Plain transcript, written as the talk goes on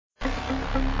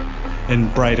in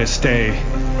brightest day,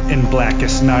 in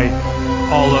blackest night.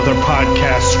 All other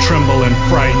podcasts tremble in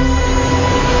fright.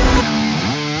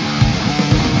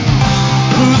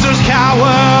 Losers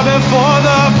cower before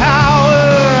the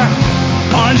power.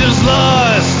 Oranges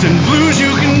lust and blues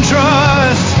you can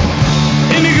trust.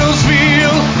 Indigos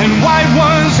feel and white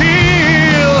ones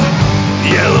heal.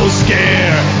 Yellow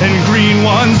scare and green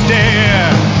ones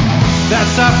dare. That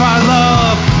sapphire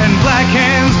love and black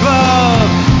hands glove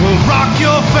will rock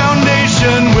your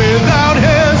foundation without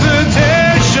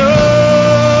hesitation.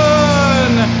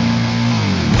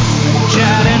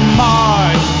 Chad and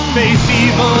Marge face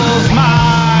evil's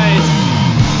might.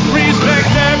 Respect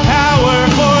their power,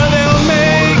 for they'll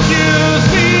make you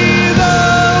see the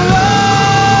light.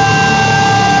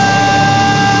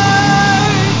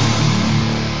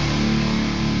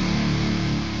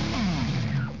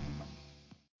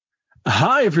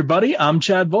 Hi, everybody. I'm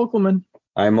Chad Vogelman.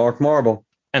 I'm Mark Marble.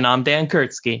 And I'm Dan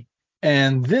Kurtzky.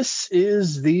 And this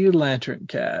is the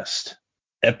LanternCast.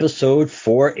 Episode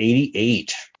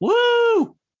 488.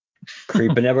 Woo!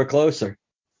 Creeping ever closer.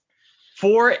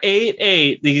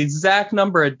 488, the exact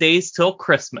number of days till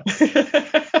Christmas.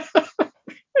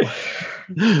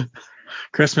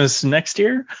 Christmas next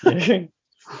year?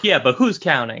 Yeah, but who's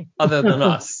counting other than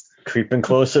us? Creeping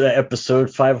closer to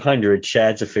episode 500,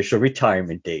 Chad's official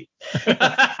retirement date.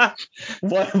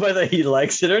 Whether he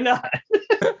likes it or not.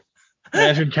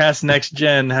 LanternCast Next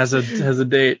Gen has a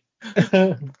date.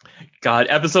 God,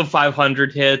 episode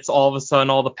 500 hits. All of a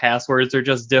sudden, all the passwords are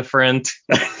just different.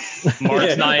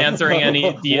 Mark's not answering any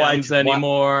DMs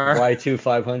anymore. Y2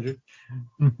 500.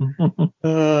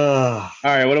 All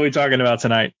right, what are we talking about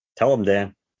tonight? Tell him,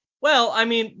 Dan. Well, I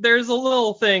mean, there's a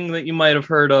little thing that you might have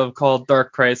heard of called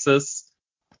Dark Crisis.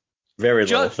 Very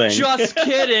little thing. Just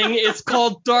kidding. It's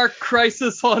called Dark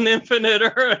Crisis on Infinite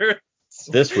Earth.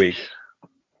 This week.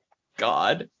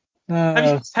 God.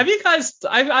 Have you guys,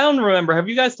 I don't remember, have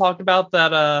you guys talked about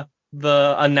that,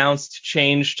 the announced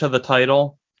change to the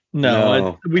title?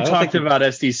 No. We talked about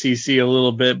SDCC a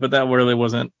little bit, but that really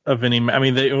wasn't of any, I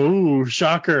mean,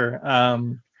 shocker.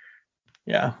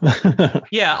 Yeah.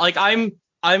 Yeah, like I'm,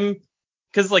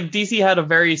 because like DC had a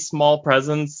very small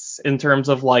presence in terms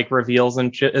of like reveals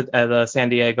and at San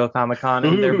Diego Comic-Con.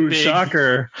 And their big,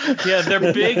 shocker. Yeah, their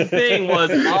big thing was,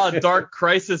 Dark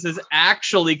Crisis is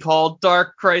actually called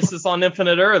Dark Crisis on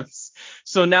Infinite Earths.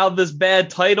 So now this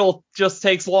bad title just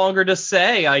takes longer to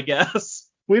say, I guess.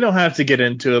 We don't have to get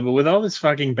into it, but with all this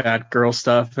fucking Batgirl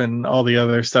stuff and all the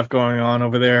other stuff going on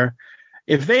over there,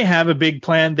 if they have a big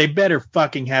plan, they better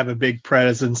fucking have a big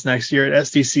presence next year at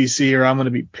SDCC or I'm going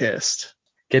to be pissed.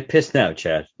 Get pissed now,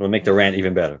 Chad. We'll make the rant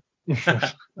even better.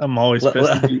 I'm always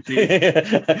pissed.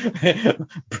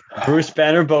 Bruce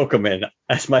Banner Bokeman.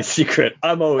 That's my secret.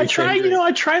 I'm always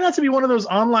I try not to be one of those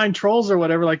online trolls or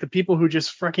whatever, like the people who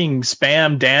just fucking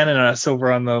spam Dan and us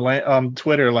over on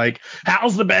Twitter, like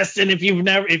Hal's the best, and if you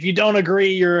don't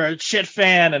agree, you're a shit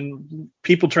fan, and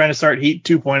people trying to start Heat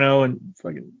 2.0 and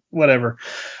fucking whatever.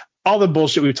 All the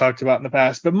bullshit we've talked about in the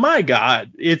past. But my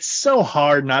God, it's so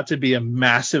hard not to be a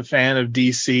massive fan of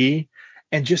DC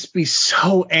and just be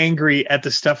so angry at the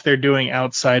stuff they're doing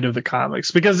outside of the comics,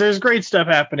 because there's great stuff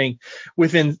happening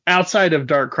outside of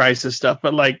Dark Crisis stuff.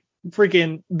 But like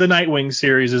freaking the Nightwing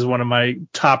series is one of my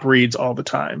top reads all the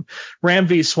time. Ram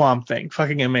v Swamp Thing,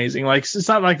 fucking amazing. Like, it's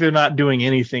not like they're not doing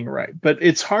anything right, but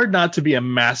it's hard not to be a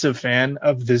massive fan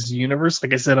of this universe,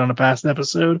 like I said on a past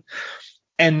episode,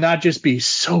 and not just be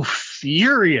so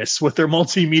furious with their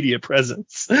multimedia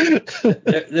presence.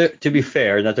 To be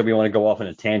fair, not that we want to go off on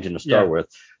a tangent to start with,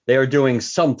 they are doing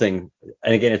something,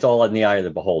 and again, it's all in the eye of the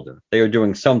beholder. They are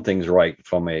doing some things right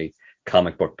from a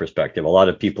comic book perspective. A lot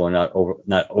of people are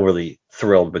not overly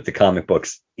thrilled with the comic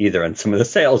books either, and some of the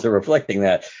sales are reflecting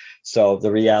that. So the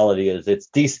reality is it's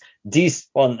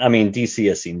DC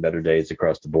has seen better days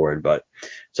across the board, but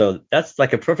so that's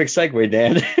like a perfect segue,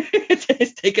 Dan.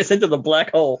 Take us into the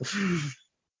black hole.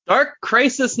 Dark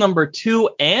Crisis number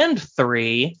 2 and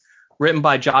 3, written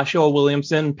by Joshua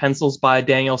Williamson, pencils by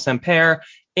Daniel Sampere,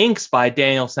 inks by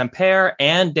Daniel Sampere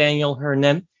and Daniel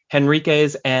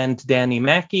Henriquez and Danny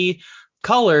Mackey,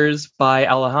 colors by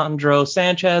Alejandro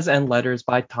Sanchez, and letters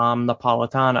by Tom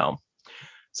Napolitano.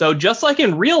 So just like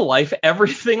in real life,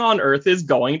 everything on Earth is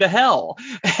going to hell.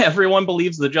 Everyone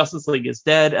believes the Justice League is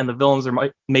dead and the villains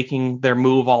are making their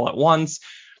move all at once,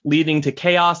 leading to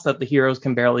chaos that the heroes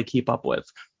can barely keep up with.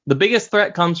 The biggest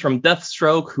threat comes from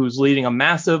Deathstroke, who's leading a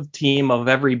massive team of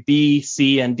every B,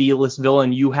 C, and D-list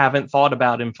villain you haven't thought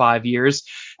about in 5 years,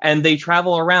 and they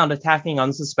travel around attacking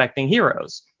unsuspecting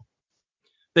heroes.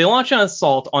 They launch an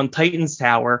assault on Titan's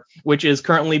Tower, which is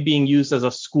currently being used as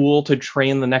a school to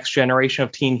train the next generation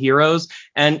of teen heroes,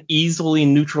 and easily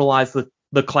neutralize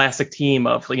the classic team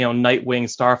of,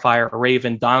 Nightwing, Starfire,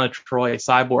 Raven, Donna Troy,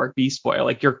 Cyborg, Beast Boy,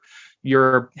 like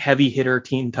your heavy hitter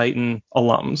Teen Titan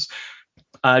alums.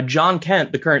 John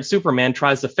Kent, the current Superman,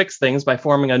 tries to fix things by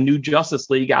forming a new Justice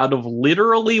League out of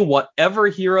literally whatever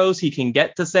heroes he can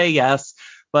get to say yes,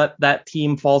 but that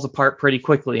team falls apart pretty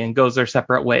quickly and goes their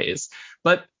separate ways.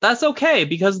 But that's okay,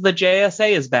 because the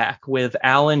JSA is back with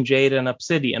Alan, Jade, and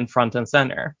Obsidian front and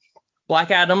center. Black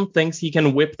Adam thinks he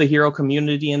can whip the hero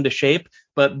community into shape,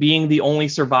 but being the only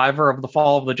survivor of the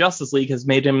fall of the Justice League has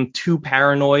made him too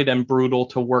paranoid and brutal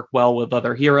to work well with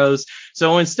other heroes.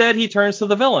 So instead, he turns to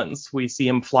the villains. We see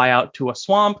him fly out to a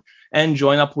swamp and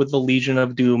join up with the Legion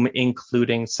of Doom,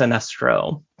 including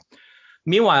Sinestro.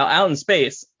 Meanwhile, out in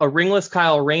space, a ringless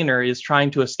Kyle Rayner is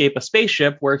trying to escape a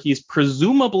spaceship where he's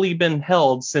presumably been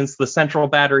held since the central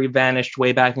battery vanished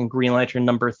way back in Green Lantern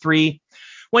 #3,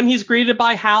 when he's greeted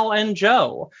by Hal and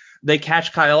Joe. They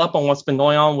catch Kyle up on what's been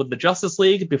going on with the Justice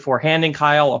League before handing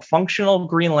Kyle a functional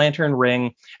Green Lantern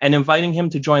ring and inviting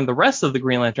him to join the rest of the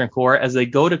Green Lantern Corps as they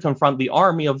go to confront the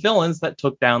army of villains that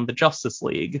took down the Justice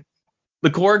League. The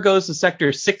Corps goes to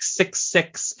Sector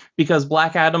 666 because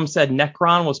Black Adam said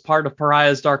Necron was part of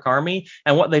Pariah's Dark Army,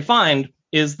 and what they find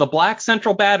is the Black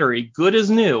Central Battery, good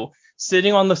as new,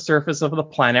 sitting on the surface of the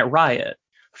planet Riot.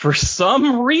 For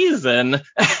some reason,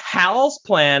 Hal's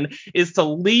plan is to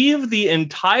leave the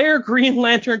entire Green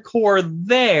Lantern Corps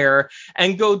there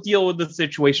and go deal with the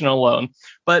situation alone.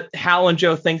 But Hal and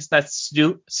Joe thinks that's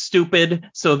stupid,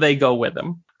 so they go with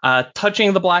him.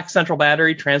 Touching the Black Central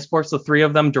Battery transports the three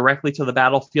of them directly to the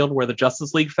battlefield where the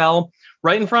Justice League fell,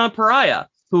 right in front of Pariah,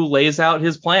 who lays out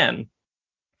his plan.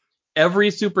 Every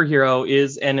superhero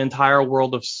is an entire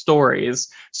world of stories,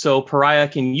 so Pariah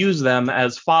can use them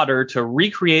as fodder to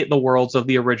recreate the worlds of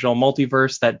the original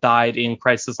multiverse that died in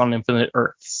Crisis on Infinite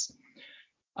Earths.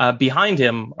 Behind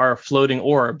him are floating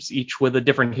orbs, each with a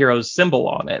different hero's symbol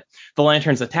on it. The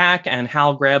Lanterns attack, and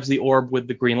Hal grabs the orb with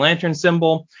the Green Lantern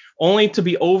symbol, only to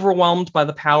be overwhelmed by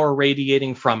the power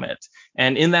radiating from it.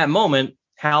 And in that moment,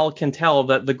 Hal can tell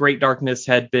that the Great Darkness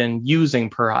had been using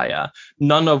Pariah.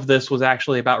 None of this was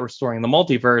actually about restoring the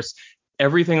multiverse.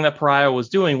 Everything that Pariah was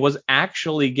doing was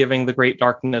actually giving the Great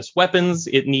Darkness weapons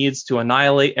it needs to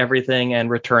annihilate everything and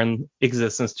return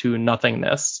existence to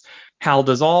nothingness. Hal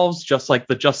dissolves, just like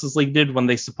the Justice League did when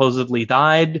they supposedly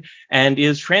died, and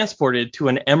is transported to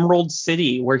an Emerald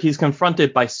City where he's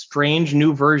confronted by strange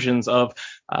new versions of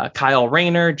Kyle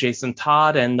Rayner, Jason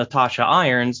Todd, and Natasha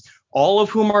Irons, all of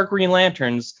whom are Green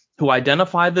Lanterns, who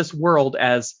identify this world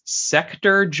as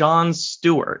Sector John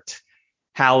Stewart.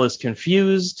 Hal is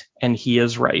confused, and he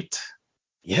is right.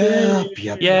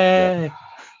 Yep.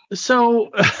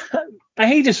 So I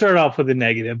hate to start off with a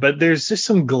negative, but there's just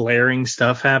some glaring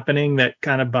stuff happening that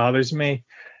kind of bothers me.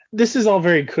 This is all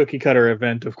very cookie cutter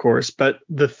event, of course, but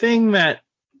the thing that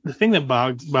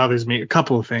bothers me, a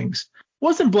couple of things.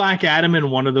 Wasn't Black Adam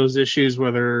in one of those issues,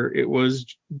 whether it was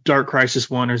Dark Crisis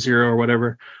 1 or 0 or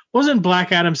whatever? Wasn't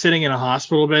Black Adam sitting in a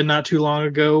hospital bed not too long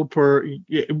ago,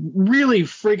 really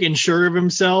freaking sure of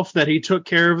himself that he took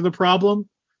care of the problem?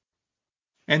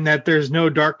 And that there's no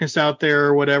darkness out there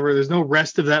or whatever. There's no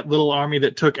rest of that little army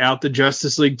that took out the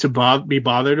Justice League to be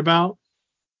bothered about.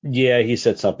 Yeah, he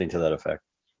said something to that effect.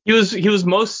 He was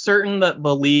most certain that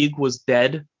the League was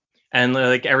dead, and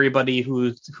like everybody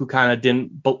who kind of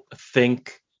didn't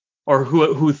think or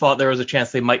who thought there was a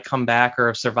chance they might come back or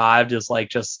have survived is like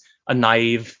just a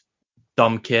naive,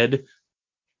 dumb kid.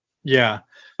 Yeah,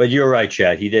 but you're right,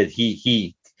 Chad. He did.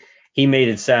 He made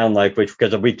it sound like,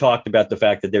 because we talked about the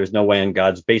fact that there was no way on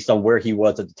God's, based on where he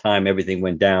was at the time, everything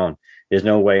went down. There's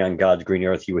no way on God's green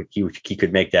earth he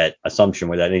could make that assumption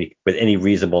with any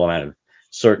reasonable amount of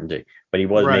certainty. But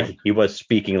he was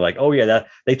speaking like, oh yeah, that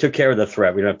they took care of the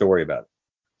threat. We don't have to worry about it.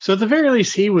 So at the very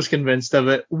least, he was convinced of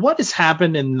it. What has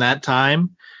happened in that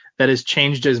time that has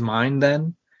changed his mind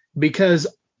then? Because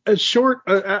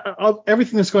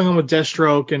everything that's going on with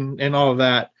Deathstroke and all of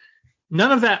that,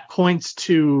 none of that points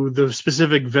to the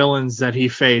specific villains that he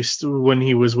faced when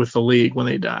he was with the League when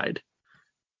they died.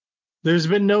 There's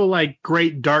been no like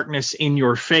great darkness in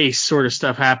your face sort of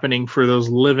stuff happening for those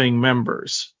living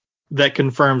members that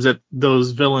confirms that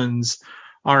those villains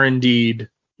are indeed,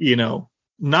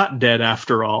 not dead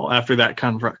after all, after that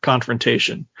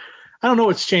confrontation. I don't know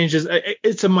what's changed.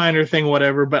 It's a minor thing,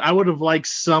 whatever, but I would have liked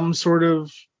some sort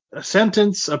of a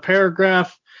sentence, a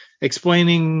paragraph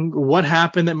explaining what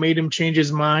happened that made him change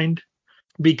his mind,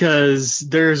 because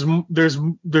there's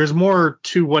more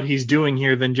to what he's doing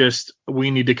here than just we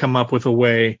need to come up with a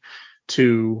way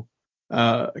to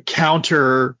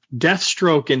counter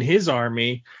Deathstroke and his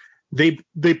army,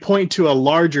 they point to a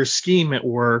larger scheme at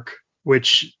work,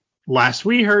 which last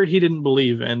we heard he didn't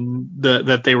believe in,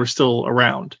 that they were still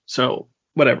around. So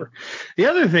whatever. The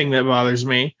other thing that bothers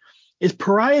me is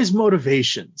Pariah's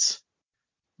motivations.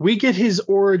 We get his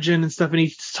origin and stuff, and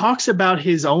he talks about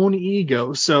his own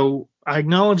ego. So I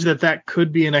acknowledge that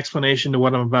could be an explanation to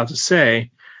what I'm about to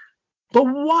say. But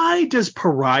why does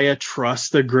Pariah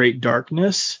trust the Great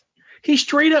Darkness? He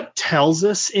straight up tells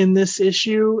us in this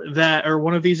issue or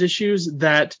one of these issues,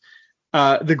 that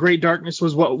the Great Darkness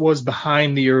was what was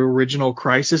behind the original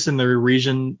crisis in the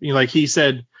region. Like he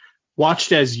said,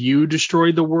 watched as you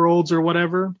destroyed the worlds or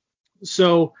whatever.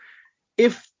 So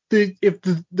if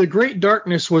the Great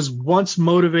Darkness was once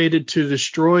motivated to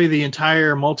destroy the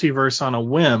entire multiverse on a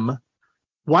whim,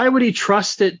 why would he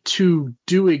trust it to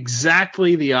do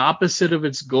exactly the opposite of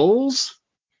its goals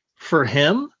for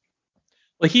him?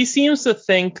 Well, he seems to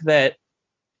think that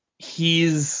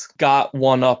he's got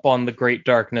one up on the Great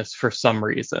Darkness for some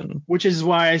reason. Which is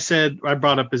why I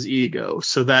brought up his ego.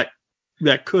 So that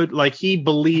could, like, he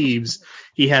believes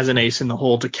he has an ace in the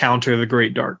hole to counter the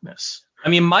Great Darkness. I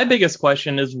mean, my biggest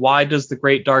question is, why does the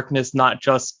Great Darkness not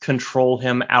just control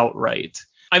him outright?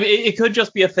 I mean, it could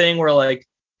just be a thing where, like,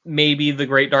 maybe the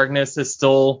Great Darkness is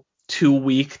still too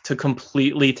weak to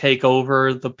completely take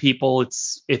over the people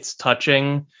it's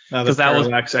touching. Because that was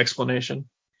Parallax explanation.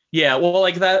 Yeah, well,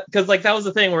 like that, because like that was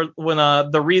the thing where when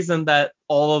the reason that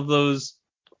all of those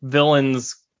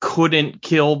villains couldn't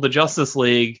kill the Justice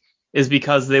League is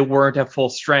because they weren't at full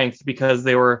strength, because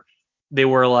they were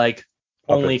like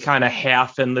only kind of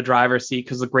half in the driver's seat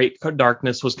because the Great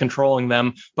Darkness was controlling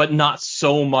them, but not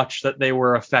so much that they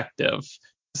were effective.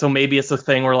 So maybe it's a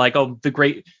thing where, like, oh, the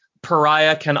Great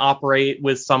Pariah can operate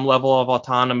with some level of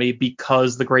autonomy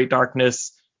because the Great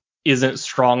Darkness isn't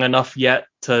strong enough yet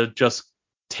to just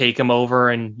take him over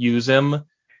and use him.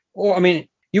 Or, I mean,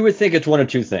 you would think it's one of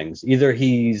two things. Either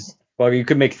you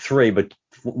could make three, but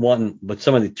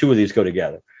two of these go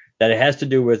together. That it has to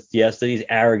do with, yes, that he's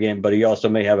arrogant, but he also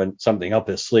may have something up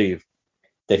his sleeve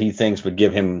that he thinks would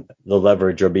give him the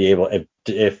leverage, or be able,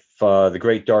 if the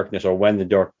Great Darkness, or when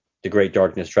the Great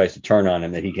Darkness tries to turn on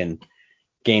him, that he can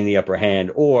gain the upper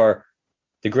hand. Or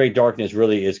the Great Darkness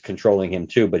really is controlling him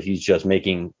too, but he's just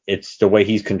it's the way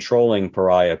he's controlling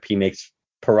Pariah.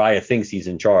 Pariah thinks he's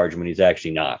in charge when he's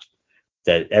actually not.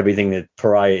 That everything that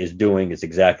Pariah is doing is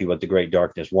exactly what the Great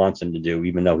Darkness wants him to do,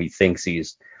 even though he thinks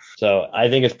he's. So I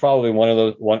think it's probably one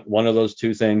of those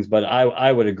two things. But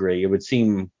I would agree. It would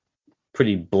seem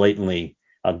pretty blatantly,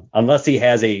 unless he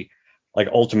has a like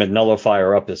ultimate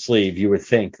nullifier up his sleeve, you would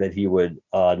think that he would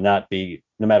not be,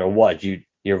 no matter what.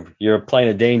 You're playing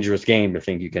a dangerous game to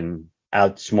think you can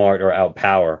outsmart or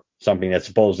outpower something that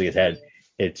supposedly has had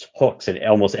its hooks in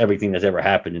almost everything that's ever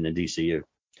happened in the DCU.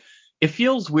 It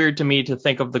feels weird to me to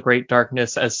think of the Great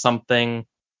Darkness as something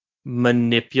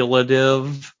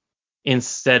manipulative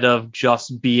instead of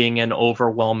just being an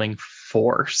overwhelming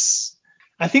force.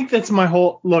 I think that's my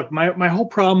whole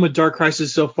problem with Dark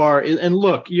Crisis so far. And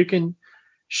look, there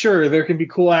can be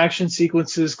cool action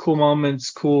sequences, cool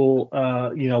moments, cool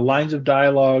lines of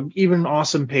dialogue, even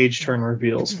awesome page turn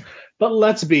reveals. But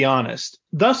let's be honest,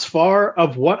 thus far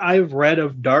of what I've read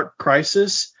of Dark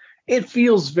Crisis, it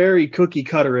feels very cookie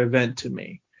cutter event to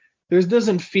me. There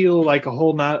doesn't feel like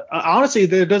honestly,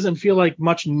 there doesn't feel like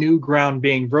much new ground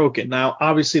being broken. Now,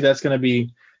 obviously that's going to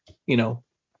be,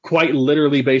 quite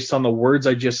literally based on the words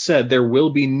I just said. There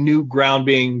will be new ground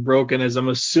being broken, as I'm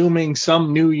assuming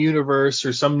some new universe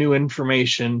or some new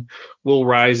information will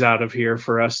rise out of here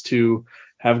for us to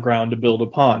have ground to build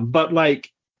upon. But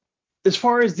like, as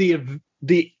far as the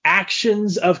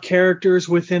actions of characters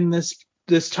within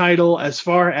this title, as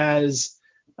far as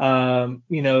the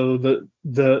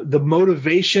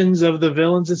motivations of the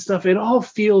villains and stuff, it all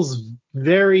feels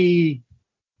very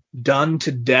done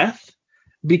to death.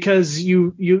 Because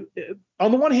you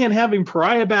on the one hand, having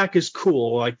Pariah back is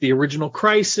cool, like the original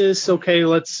Crisis. Okay,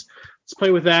 let's play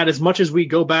with that. As much as we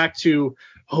go back to,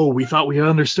 we thought we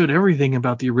understood everything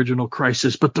about the original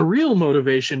Crisis, but the real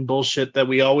motivation bullshit that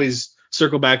we always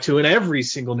circle back to in every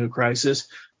single new Crisis,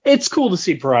 it's cool to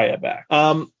see Pariah back.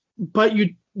 But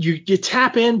you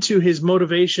tap into his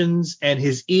motivations and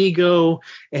his ego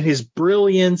and his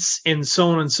brilliance and so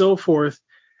on and so forth,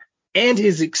 and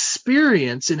his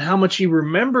experience and how much he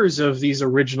remembers of these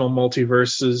original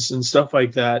multiverses and stuff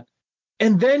like that.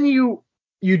 And then you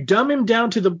dumb him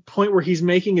down to the point where he's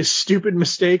making a stupid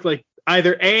mistake, like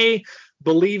either A,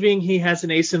 believing he has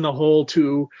an ace in the hole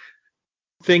to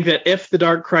think that if the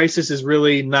Dark Crisis is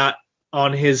really not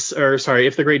on his,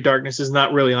 if the Great Darkness is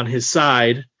not really on his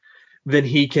side, then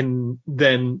he can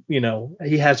then,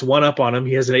 he has one up on him.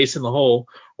 He has an ace in the hole.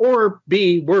 Or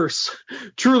B, worse,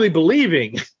 truly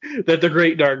believing that the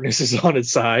great darkness is on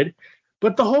his side.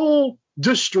 But the whole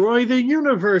destroy the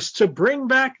universe to bring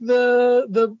back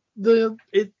the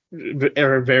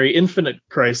very infinite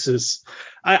crisis.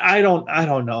 I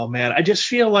don't know, man. I just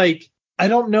feel like I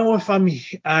don't know if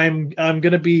I'm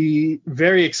gonna be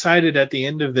very excited at the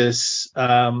end of this,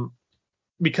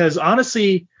 because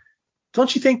honestly,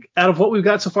 don't you think out of what we've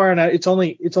got so far, and it's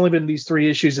only been these 3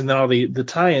 issues and then all the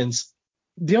tie-ins,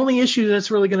 the only issue that's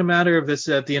really going to matter of this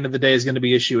at the end of the day is going to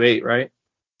be issue 8, right?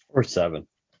 Or 7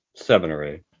 or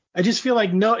 8. I just feel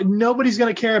like nobody's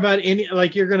going to care about any,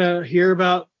 like, you're going to hear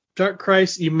about Dark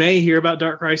Crisis. You may hear about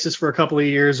Dark Crisis for a couple of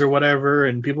years or whatever,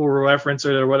 and people will reference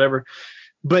it or whatever,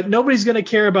 but nobody's going to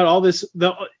care about all this,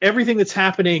 everything that's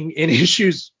happening in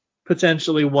issues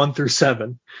potentially 1 through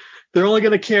 7. They're only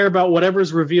going to care about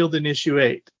whatever's revealed in issue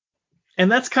 8.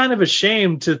 And that's kind of a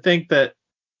shame, to think that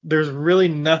there's really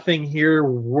nothing here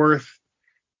worth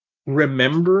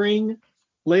remembering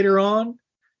later on.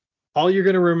 All you're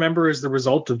going to remember is the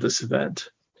result of this event.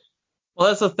 Well,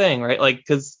 that's the thing, right? Like,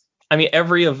 because I mean,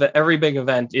 every big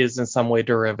event is in some way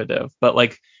derivative, but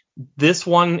like this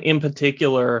one in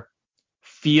particular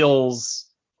feels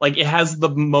like it has the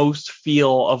most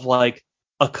feel of like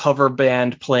a cover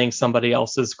band playing somebody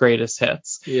else's greatest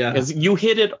hits. Yeah. Because you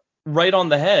hit it right on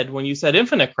the head when you said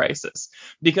Infinite Crisis.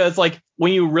 Because like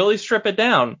when you really strip it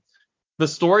down, the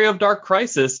story of Dark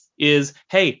Crisis is,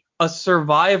 hey, a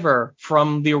survivor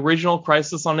from the original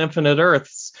Crisis on Infinite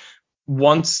Earths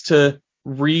wants to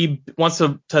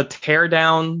tear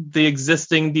down the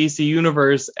existing DC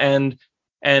universe and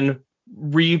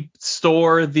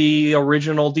restore the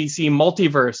original DC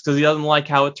multiverse because he doesn't like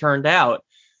how it turned out.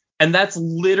 And that's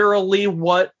literally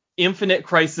what Infinite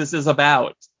Crisis is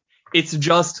about. It's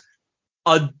just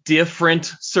a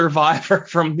different survivor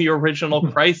from the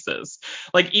original Crisis.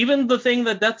 Like, even the thing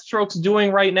that Deathstroke's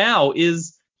doing right now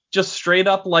is just straight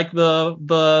up like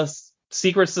the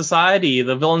Secret Society,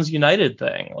 the Villains United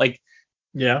thing. Like,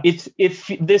 yeah, this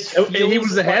he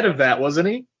was ahead of that, wasn't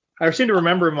he? I seem to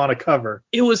remember him on a cover.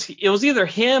 It was either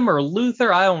him or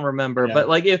Luther, I don't remember, but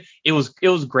like it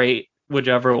was great,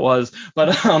 whichever it was.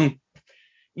 But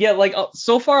yeah, like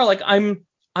so far, like I'm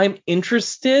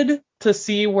interested to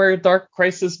see where Dark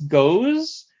Crisis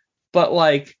goes, but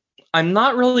like I'm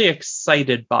not really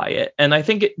excited by it, and I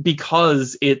think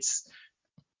because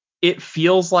it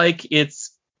feels like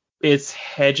it's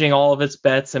hedging all of its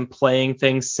bets and playing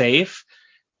things safe,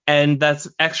 and that's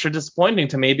extra disappointing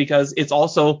to me because it's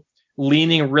also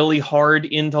leaning really hard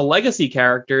into legacy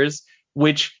characters,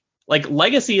 which, like,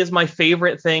 legacy is my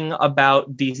favorite thing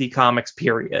about DC Comics,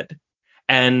 period.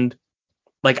 And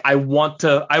like I want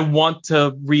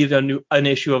to read an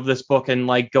issue of this book and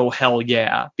like go hell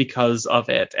yeah because of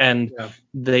it, and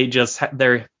they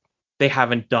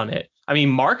haven't done it. I mean,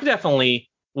 Mark definitely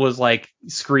was like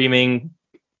screaming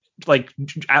like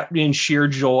in sheer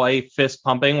joy, fist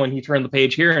pumping when he turned the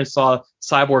page here and saw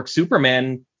Cyborg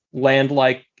Superman land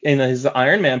like in his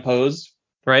Iron Man pose,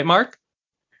 right, Mark?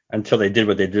 Until they did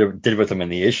what they did with him in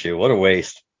the issue. What a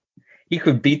waste. He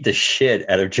could beat the shit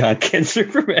out of John Kent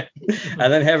Superman.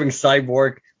 And then having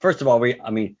Cyborg, first of all, you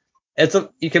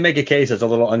can make a case it's a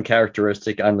little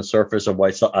uncharacteristic on the surface of why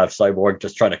Cyborg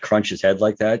just trying to crunch his head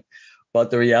like that. But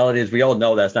the reality is we all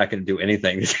know that's not going to do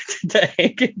anything to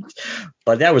Hank.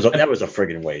 But that was a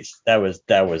friggin' waste. That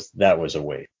was a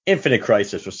waste. Infinite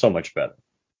Crisis was so much better.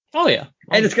 Oh yeah.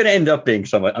 And it's going to end up being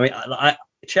so much. I mean,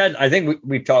 Chad, I think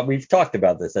we've talked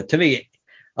about this. That to me,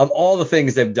 of all the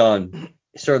things they've done,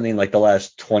 certainly in like the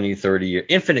last 20, 30 years,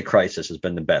 Infinite Crisis has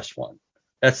been the best one.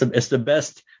 It's the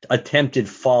best attempted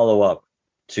follow-up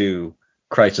to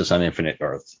Crisis on Infinite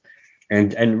Earths.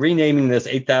 And renaming this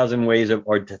 8,000 ways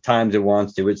or times it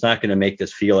wants to, it's not going to make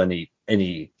this feel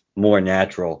any more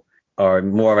natural or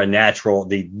more of a natural,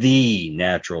 the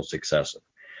natural successor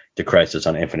to Crisis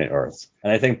on Infinite Earths.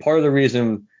 And I think part of the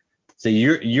reason, so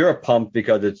you're pumped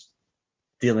because it's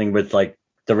dealing with like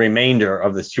the remainder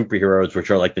of the superheroes,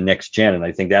 which are like the next gen. And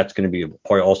I think that's going to be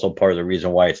also part of the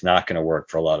reason why it's not going to work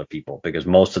for a lot of people, because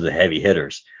most of the heavy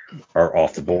hitters are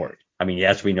off the board. I mean,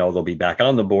 yes, we know they'll be back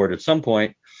on the board at some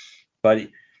point, but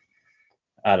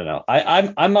I don't know.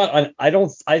 I'm not.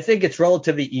 I think it's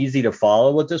relatively easy to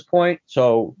follow at this point.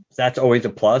 So that's always a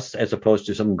plus as opposed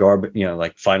to some garbage,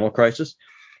 like Final Crisis.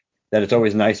 That it's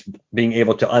always nice being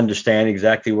able to understand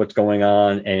exactly what's going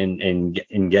on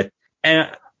and get. And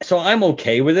so I'm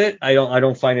okay with it. I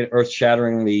don't find it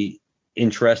earth-shatteringly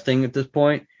interesting at this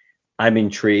point. I'm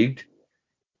intrigued.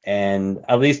 And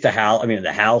at least the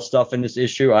Hal stuff in this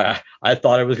issue, I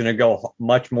thought it was going to go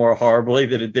much more horribly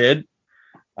than it did.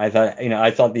 I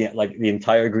thought the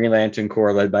entire Green Lantern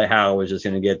Corps led by Hal was just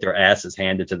going to get their asses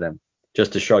handed to them,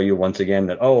 just to show you once again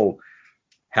that, oh,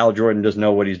 Hal Jordan doesn't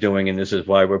know what he's doing, and this is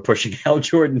why we're pushing Hal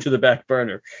Jordan to the back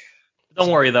burner.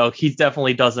 Don't worry, though. He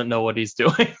definitely doesn't know what he's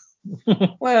doing.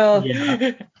 Well,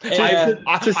 Yeah.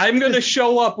 I'm going to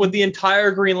show up with the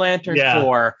entire Green Lantern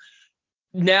Corps.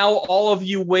 Now all of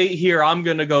you wait here. I'm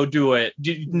going to go do it.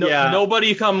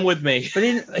 Nobody come with me.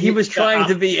 But he was trying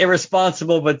to be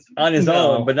irresponsible, but on his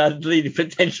own, but not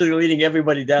potentially leading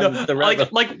everybody down the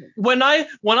rabbit. Like when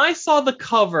I saw the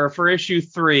cover for issue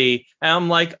 3, and I'm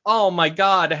like, oh my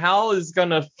God, Hal is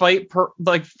going to fight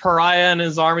Pariah and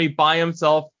his army by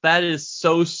himself. That is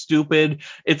so stupid.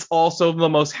 It's also the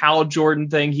most Hal Jordan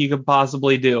thing he could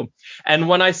possibly do. And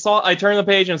when I turned the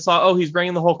page and saw, oh, he's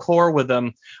bringing the whole Corps with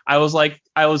him, I was like,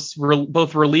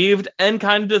 both relieved and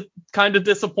kind of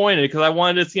disappointed, because I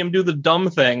wanted to see him do the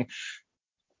dumb thing.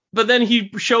 But then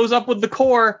he shows up with the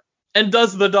Corps and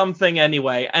does the dumb thing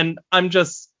anyway, and I'm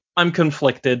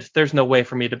conflicted. There's no way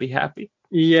for me to be happy.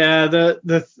 Yeah,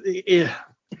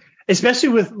 especially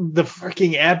with the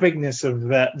freaking epicness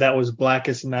of that was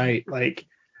Blackest Night. Like,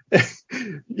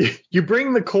 you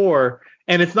bring the Corps,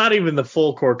 and it's not even the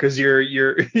full Corps, because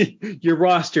your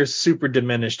roster's super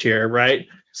diminished here, right?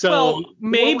 So, well,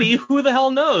 maybe, who the hell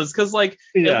knows? Because at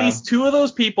least 2 of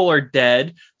those people are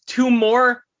dead. 2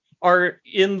 more are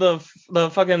in the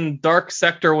fucking dark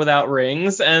sector without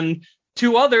rings, and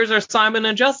 2 others are Simon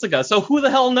and Jessica. So who the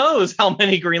hell knows how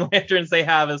many Green Lanterns they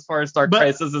have as far as Dark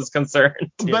Crisis is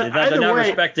concerned? But they're not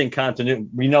respecting continuity.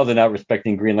 We know they're not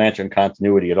respecting Green Lantern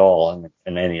continuity at all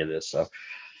in any of this. So,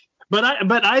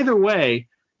 but either way,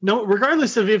 no,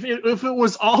 regardless of if it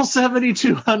was all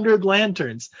 7,200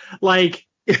 lanterns, like,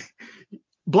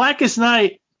 Blackest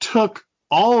Night took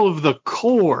all of the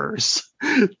cores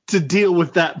to deal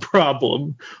with that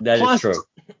problem. That is true.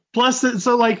 Plus,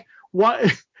 so like,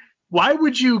 why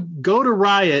would you go to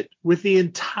Riot with the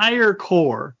entire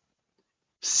Corps,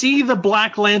 see the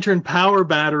Black Lantern power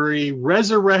battery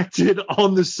resurrected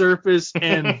on the surface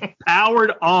and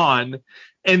powered on,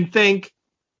 and think,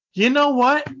 you know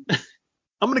what?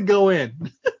 I'm going to go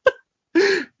in.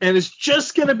 And it's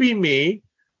just going to be me.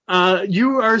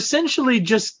 You are essentially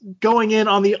just going in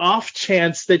on the off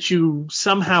chance that you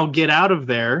somehow get out of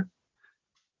there.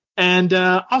 And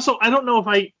also, I don't know if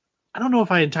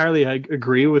I entirely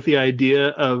agree with the idea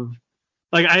of,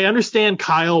 like, I understand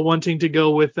Kyle wanting to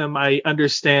go with them. I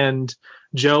understand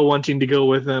Joe wanting to go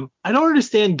with them. I don't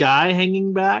understand Guy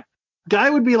hanging back. Guy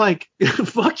would be like,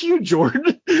 fuck you,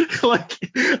 Jordan. Like,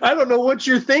 I don't know what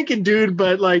you're thinking, dude,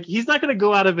 but like, he's not going to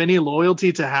go out of any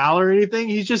loyalty to Hal or anything.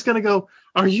 He's just going to go,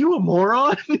 are you a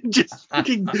moron? Just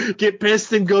fucking get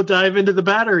pissed and go dive into the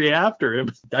battery after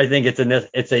him. I think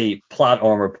it's a plot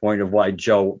armor point of why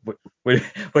Joe would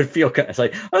feel. It's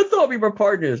like, I thought we were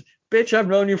partners. Bitch, I've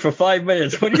known you for 5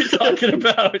 minutes. What are you talking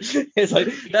about? It's like,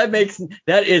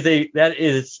 that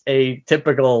is a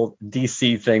typical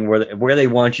DC thing where they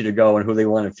want you to go and who they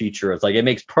want to feature. It's like,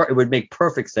 it would make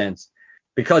perfect sense,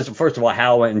 because first of all,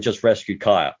 Hal went and just rescued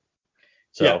Kyle.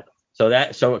 So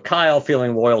Kyle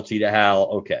feeling loyalty to Hal,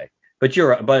 okay. But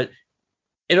you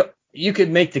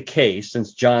could make the case,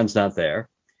 since John's not there,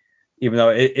 even though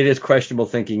it is questionable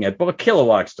thinking but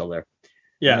Kilowog's still there.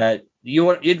 Yeah. That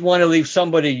you'd want to leave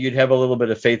somebody you'd have a little bit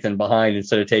of faith in behind,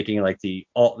 instead of taking like the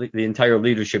entire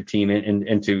leadership team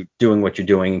into doing what you're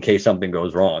doing in case something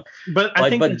goes wrong. But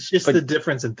I think it's just the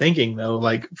difference in thinking, though.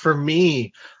 Like, for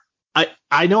me,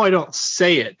 I know I don't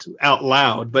say it out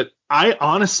loud, but I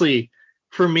honestly,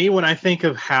 for me, when I think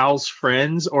of Hal's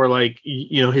friends, or like,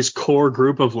 his core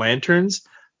group of lanterns,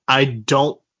 I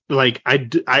don't like,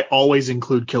 I always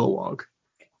include Kilowog.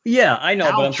 Yeah, I know.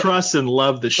 Hal trusts and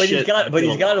love the shit. He's got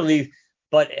to leave.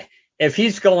 But if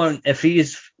he's doing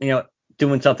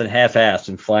something half-assed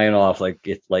and flying off like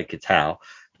it's Hal,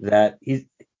 that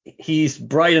he's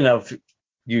bright enough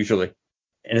usually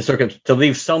in a circumstance to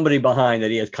leave somebody behind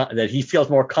that he feels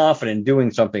more confident doing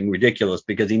something ridiculous,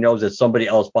 because he knows there's somebody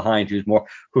else behind who's a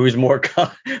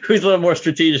little more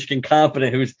strategic and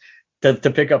competent, who's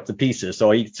to pick up the pieces.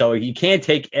 So you can't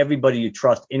take everybody you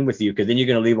trust in with you, because then you're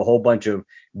going to leave a whole bunch of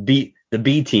the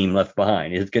B team left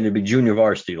behind. It's going to be junior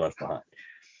varsity left behind.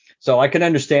 So I can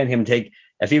understand him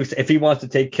if he wants to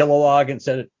take Kilowog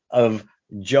instead of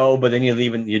Joe, but then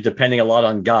you're depending a lot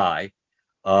on Guy.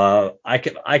 I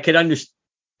could understand.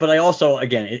 But I also,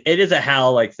 again, it is a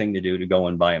Hal-like thing to do, to go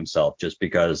in by himself, just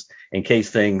because in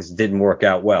case things didn't work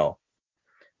out well,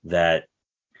 that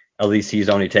at least he's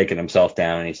only taken himself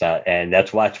down, and he's not. And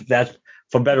that's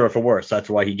for better or for worse. That's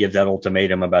why he gives that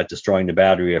ultimatum about destroying the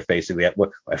battery. If basically,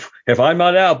 if I'm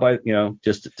not out, by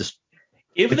just.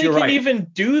 If they can even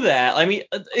do that, I mean,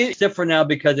 it's different now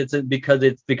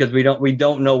because we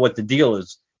don't know what the deal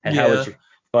is and how it's.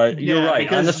 But you're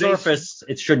right. On the surface,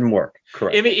 it shouldn't work.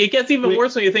 Correct. It gets even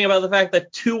worse when you think about the fact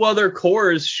that 2 other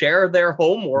cores share their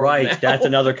homeworld. Right. Now. That's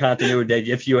another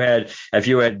continuity. If you had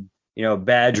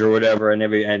Badge or whatever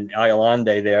and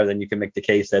Iolande there, then you can make the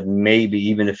case that maybe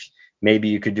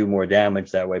you could do more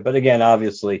damage that way. But again,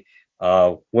 obviously,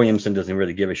 Williamson doesn't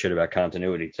really give a shit about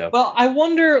continuity. So. Well, I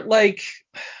wonder,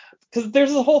 because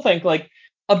there's the whole thing,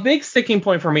 a big sticking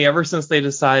point for me ever since they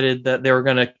decided that they were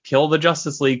going to kill the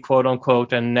Justice League, quote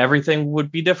unquote, and everything would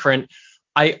be different.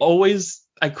 I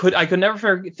could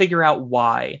never figure out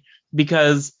why,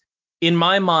 because in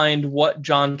my mind, what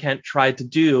John Kent tried to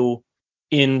do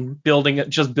in building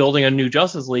a new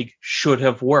Justice League should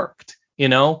have worked.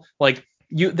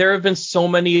 There have been so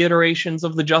many iterations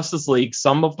of the Justice League.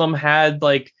 Some of them had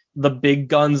the big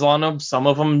guns on them. Some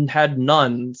of them had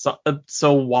none.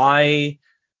 So why?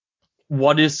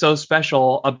 What is so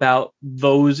special about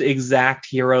those exact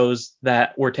heroes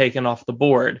that were taken off the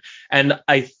board? And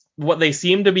what they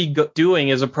seem to be doing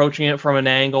is approaching it from an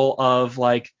angle of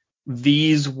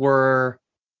these were,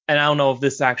 and I don't know if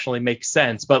this actually makes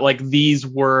sense, but these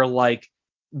were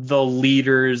the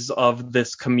leaders of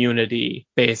this community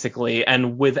basically,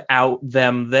 and without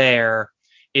them there,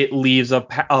 it leaves a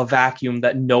vacuum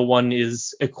that no one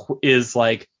is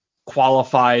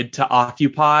qualified to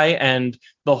occupy, and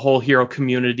the whole hero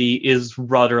community is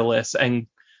rudderless and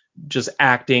just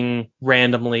acting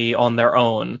randomly on their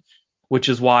own, which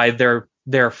is why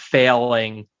they're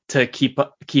failing to keep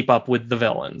up with the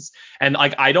villains. And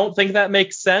I don't think that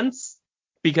makes sense,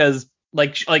 because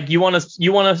you want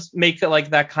to make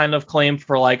it that kind of claim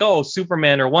for oh,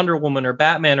 Superman or Wonder Woman or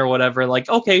Batman or whatever,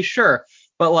 okay, sure,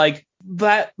 but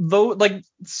that though,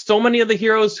 so many of the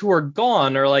heroes who are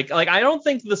gone are I don't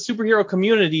think the superhero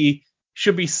community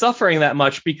should be suffering that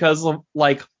much because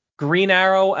Green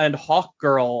Arrow and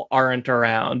Hawkgirl aren't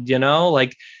around,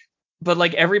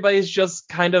 but everybody's just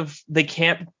kind of, they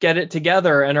can't get it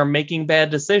together and are making bad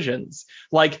decisions.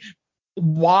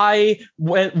 Why,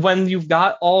 when you've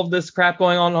got all of this crap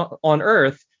going on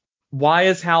Earth, why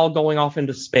is Hal going off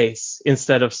into space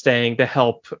instead of staying to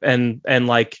help and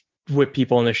whip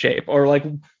people into shape? Or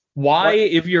why,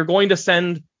 if you're going to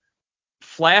send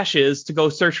Flashes to go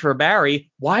search for Barry,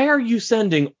 why are you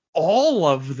sending all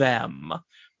of them?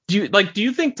 Do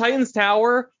you think Titan's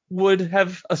Tower would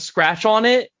have a scratch on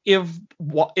it if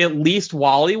at least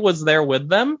Wally was there with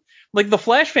them? The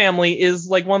Flash family is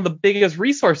one of the biggest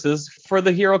resources for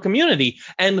the hero community,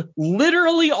 and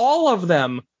literally all of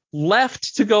them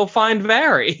left to go find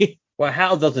Barry. Well,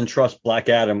 Hal doesn't trust Black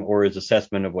Adam or his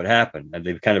assessment of what happened, and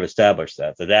they've kind of established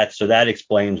that. So that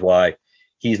explains why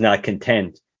he's not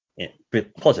content.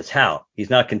 Plus, it's Hal. He's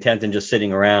not content in just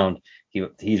sitting around.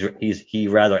 He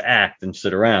rather act than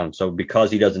sit around. So because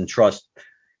he doesn't trust,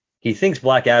 he thinks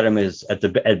Black Adam is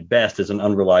at best is an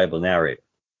unreliable narrator.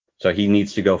 So he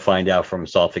needs to go find out for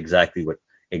himself exactly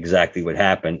what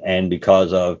happened, and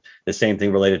because of the same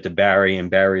thing related to Barry and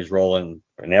Barry's role and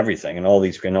everything and all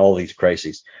these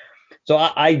crises. So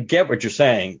I get what you're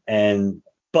saying,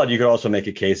 but you could also make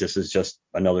a case this is just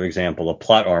another example of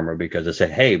plot armor, because they said,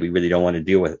 hey, we really don't want to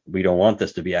deal with it. We don't want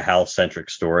this to be a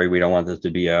Hal-centric story. We don't want this to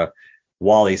be a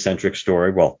Wally-centric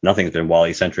story. Well, nothing's been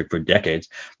Wally-centric for decades.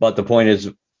 But the point is,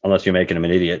 unless you're making him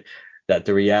an idiot, that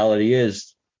the reality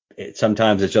is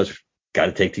sometimes it's just got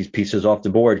to take these pieces off the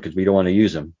board because we don't want to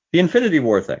use them. The Infinity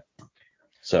War thing.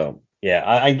 So yeah,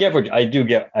 I do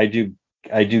get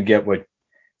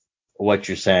what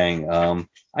you're saying.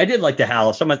 I did like the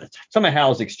Hal. Some of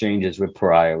Hal's exchanges with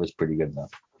Pariah was pretty good though.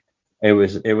 It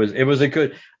was a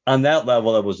good, on that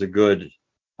level. It was a good.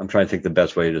 I'm trying to think the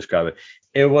best way to describe it.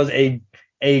 It was a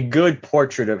good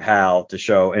portrait of Hal to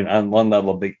show, and on one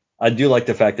level, I do like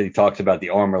the fact that he talks about the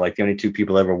armor. The only 2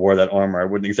 people ever wore that armor. I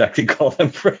wouldn't exactly call them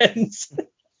friends.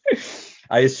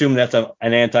 I assume that's an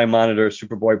Anti-Monitor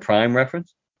Superboy Prime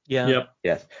reference. Yeah. Yep.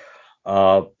 Yes.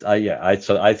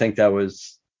 I think that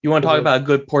was. You want to talk about a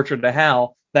good portrait of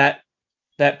Hal? That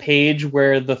page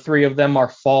where the 3 of them are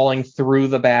falling through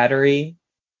the battery,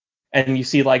 and you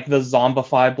see the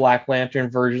zombified Black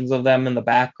Lantern versions of them in the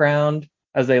background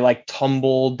as they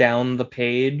tumble down the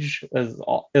page. It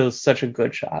was such a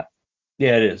good shot.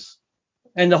 Yeah, it is.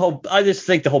 And I just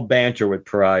think the whole banter with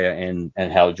Pariah and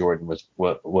Hal Jordan was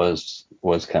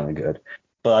kind of good.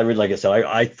 But I really, like I said,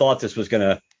 I thought this was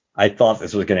gonna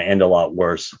end a lot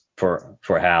worse for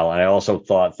Hal, and I also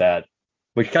thought that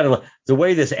which kind of the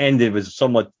way this ended was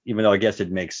somewhat, even though I guess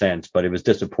it makes sense, but it was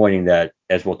disappointing that,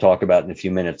 as we'll talk about in a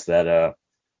few minutes, that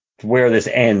where this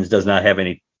ends does not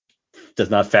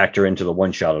factor into the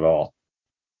one shot at all.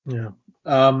 Yeah.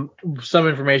 Some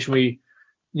information we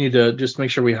need to just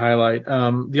make sure we highlight.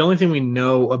 The only thing we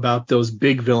know about those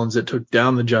big villains that took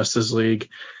down the Justice League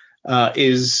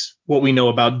is what we know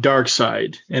about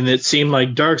Darkseid. And it seemed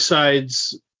like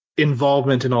Darkseid's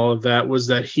involvement in all of that was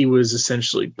that he was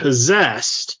essentially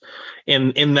possessed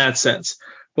in that sense.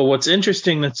 But what's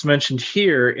interesting that's mentioned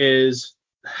here is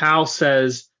Hal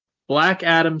says Black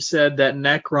Adam said that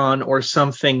Necron or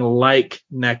something like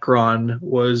Necron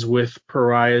was with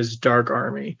Pariah's Dark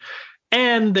Army.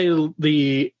 And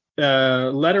the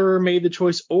letterer made the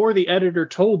choice, or the editor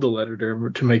told the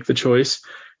letterer to make the choice,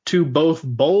 to both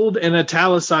bold and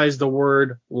italicize the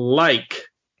word like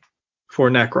for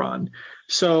Necron.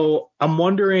 So I'm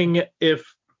wondering if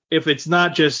it's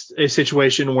not just a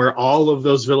situation where all of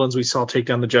those villains we saw take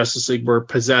down the Justice League were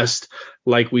possessed,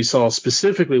 like we saw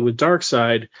specifically with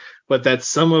Darkseid, but that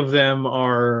some of them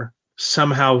are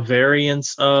somehow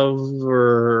variants of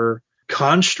or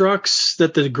constructs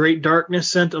that the Great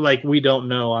Darkness sent. Like, we don't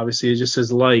know. Obviously, it just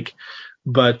says like,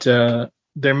 but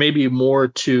there may be more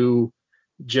to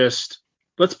just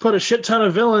let's put a shit ton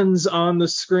of villains on the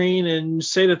screen and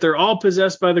say that they're all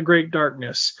possessed by the Great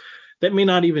Darkness. That may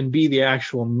not even be the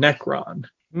actual Necron.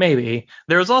 Maybe.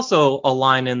 There's also a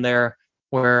line in there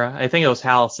where I think it was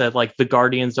Hal said, like, the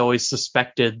Guardians always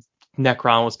suspected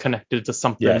Necron was connected to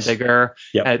something bigger.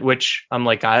 Yep. At which I'm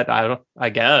like, I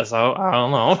guess I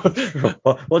don't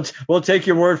know. we'll take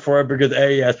your word for it, because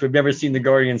A, yes, we've never seen the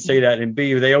Guardians say that, and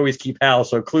B, they always keep Hal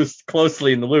so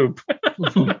closely in the loop.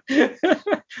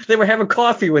 They were having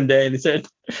coffee one day and they said.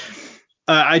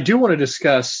 I do want to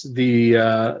discuss the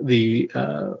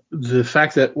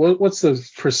fact that what's the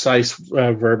precise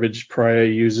verbiage Pariah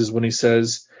uses when he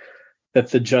says that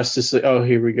the Justice League. Oh,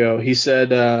 here we go. He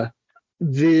said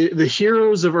the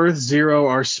heroes of Earth Zero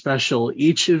are special.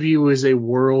 Each of you is a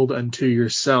world unto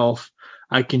yourself.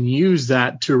 I can use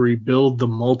that to rebuild the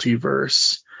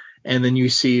multiverse. And then you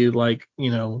see, like,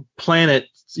 planets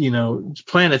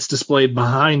displayed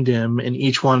behind him, and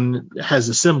each one has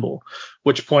a symbol,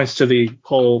 which points to the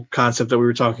whole concept that we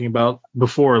were talking about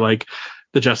before. Like,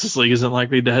 the Justice League isn't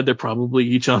likely dead. They're probably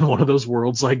each on one of those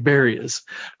worlds like Barry is.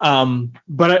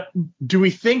 But do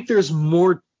we think there's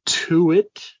more to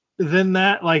it than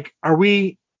that? Like, are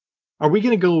we going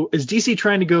to go? Is DC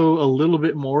trying to go a little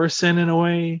bit Morrison in a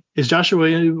way? Is Joshua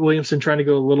Williamson trying to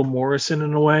go a little Morrison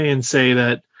in a way and say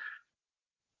that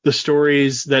the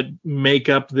stories that make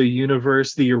up the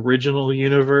universe, the original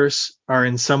universe, are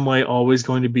in some way always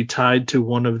going to be tied to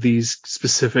one of these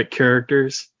specific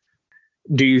characters?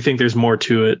 Do you think there's more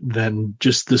to it than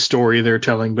just the story they're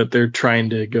telling, but they're trying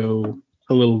to go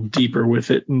a little deeper with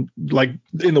it, and like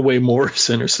in the way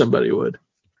Morrison or somebody would?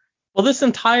 Well, this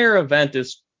entire event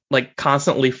is like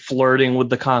constantly flirting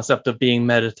with the concept of being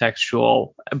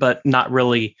metatextual, but not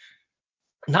really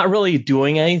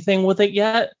doing anything with it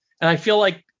yet. And I feel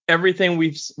like everything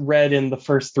we've read in the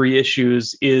first 3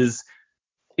 issues is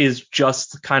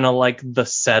just kind of like the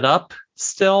setup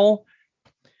still,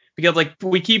 because like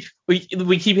we keep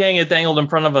having it dangled in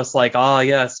front of us, like,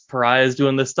 yes, Pariah is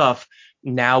doing this stuff.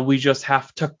 Now we just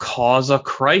have to cause a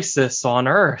crisis on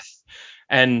Earth.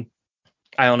 And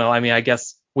I don't know. I mean, I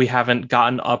guess we haven't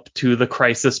gotten up to the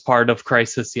crisis part of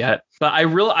Crisis yet, but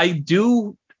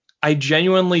I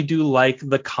genuinely do like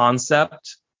the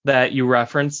concept that you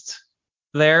referenced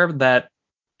there, that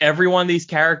every one of these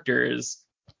characters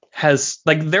has,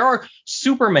 like,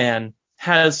 Superman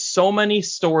has so many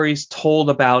stories told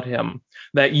about him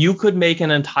that you could make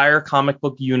an entire comic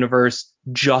book universe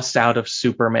just out of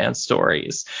Superman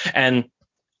stories. And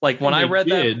like when I read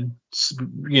that,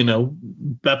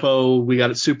 Beppo, we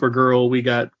got Supergirl, we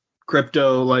got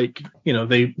Crypto, like,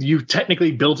 you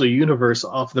technically built a universe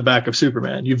off the back of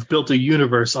Superman. You've built a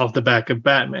universe off the back of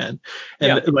Batman.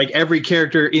 And like every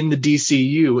character in the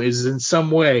DCU is in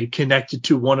some way connected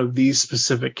to one of these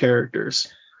specific characters.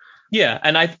 Yeah,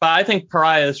 and I think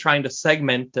Pariah is trying to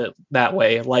segment it that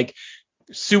way. Like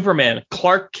Superman,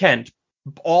 Clark Kent,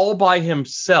 all by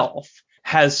himself,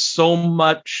 has so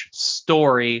much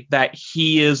story that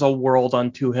he is a world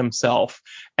unto himself.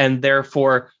 And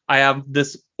therefore, I have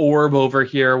this orb over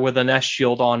here with an S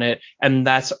shield on it, and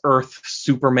that's Earth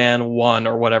Superman 1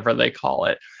 or whatever they call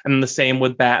it. And the same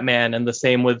with Batman, and the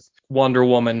same with Wonder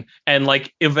Woman. And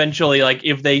like eventually, like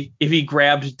if he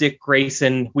grabbed Dick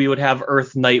Grayson, we would have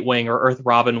Earth Nightwing or Earth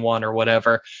Robin 1 or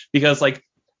whatever. Because like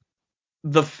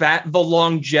the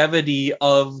longevity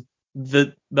of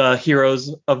the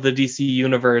heroes of the DC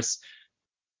universe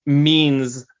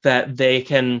means that they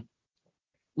can,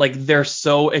 like, they're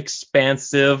so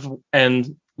expansive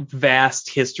and vast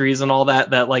histories and all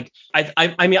that like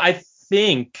I mean I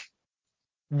think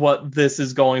what this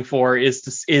is going for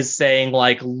is saying,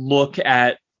 like, look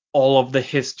at all of the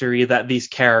history that these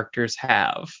characters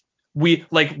have. We're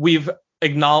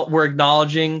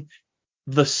acknowledging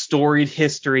the storied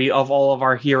history of all of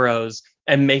our heroes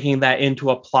and making that into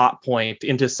a plot point,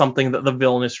 into something that the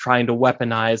villain is trying to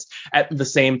weaponize, at the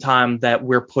same time that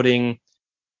we're putting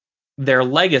their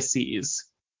legacies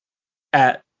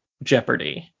at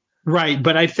jeopardy. Right,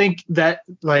 but I think that,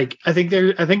 like, I think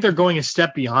they're going a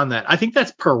step beyond that. I think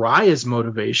that's Pariah's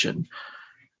motivation.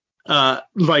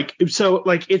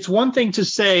 It's one thing to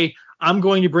say, I'm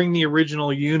going to bring the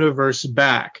original universe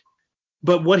back,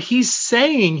 but what he's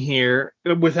saying here,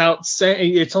 without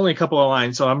saying, it's only a couple of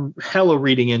lines, so I'm hella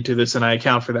reading into this and I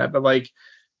account for that. But, like,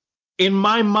 in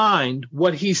my mind,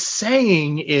 what he's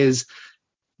saying is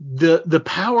the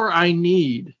power I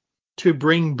need to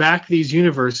bring back these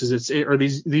universes,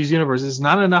 these universes, is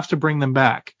not enough to bring them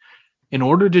back. In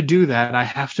order to do that, I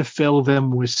have to fill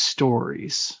them with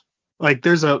stories. Like,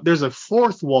 there's a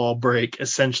fourth wall break,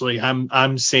 essentially,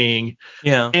 I'm seeing.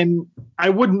 Yeah. And I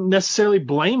wouldn't necessarily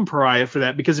blame Pariah for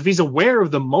that, because if he's aware of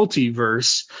the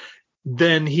multiverse,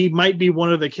 then he might be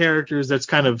one of the characters that's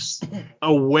kind of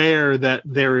aware that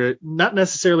they're not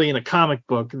necessarily in a comic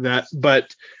book,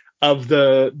 but of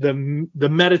the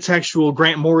metatextual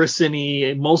Grant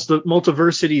Morrison-y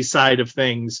multiversity side of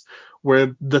things,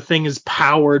 where the thing is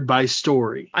powered by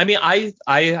story. I mean, I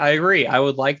agree. I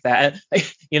would like that.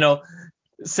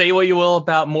 Say what you will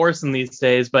about Morrison these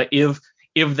days, but if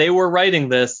they were writing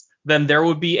this, then there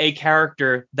would be a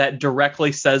character that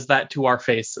directly says that to our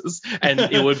faces, and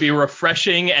it would be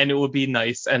refreshing and it would be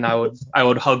nice, and I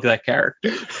would hug that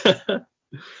character.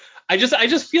 I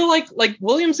just feel like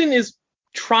Williamson is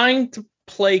trying to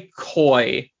play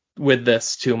coy with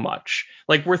this too much.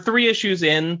 Like, we're 3 issues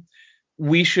in,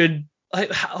 we should, I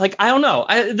don't know.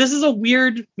 This is a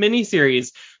weird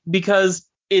miniseries because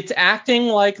it's acting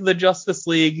like the Justice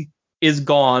League is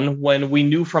gone when we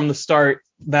knew from the start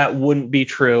that wouldn't be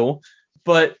true.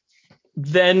 But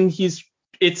then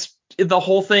the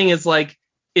whole thing is like,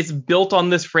 it's built on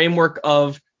this framework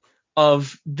of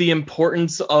the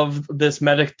importance of this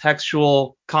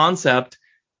metatextual concept.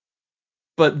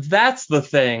 But that's the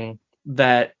thing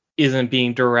that isn't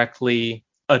being directly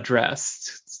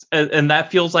addressed. And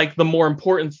that feels like the more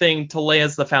important thing to lay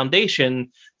as the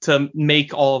foundation to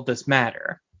make all of this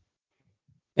matter.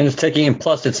 And it's taking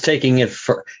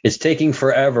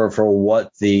forever for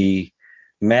what the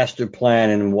master plan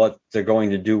and what they're going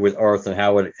to do with Earth and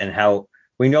how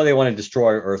we know they want to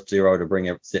destroy Earth Zero to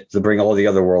bring all the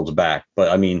other worlds back. But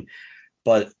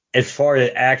as far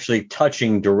as actually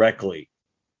touching directly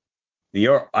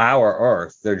our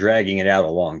Earth, they're dragging it out a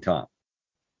long time.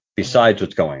 Besides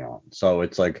what's going on, so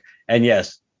it's like, and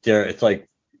yes, it's like,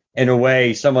 in a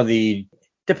way,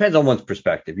 depends on one's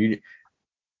perspective.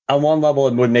 On one level,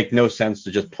 it would make no sense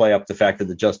to just play up the fact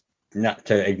that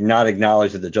not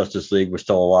acknowledge that the Justice League was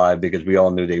still alive, because we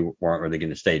all knew they weren't really going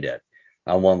to stay dead.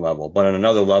 On one level, but on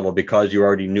another level, because you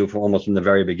already knew almost from the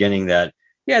very beginning that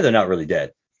they're not really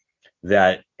dead.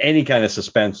 That any kind of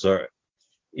suspense, or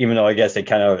even though I guess they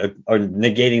kind of are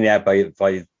negating that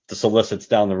by the solicits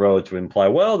down the road to imply,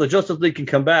 well, the Justice League can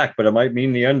come back, but it might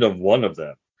mean the end of one of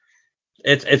them.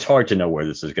 It's hard to know where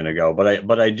this is going to go,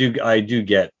 but I do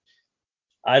get.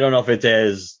 I don't know if it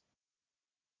is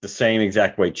the same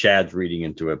exact way Chad's reading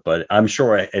into it, but I'm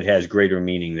sure it has greater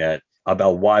meaning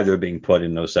about why they're being put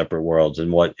in those separate worlds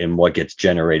and what gets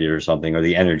generated or something, or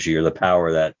the energy or the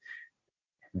power that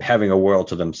having a world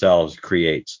to themselves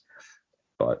creates.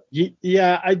 But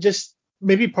yeah,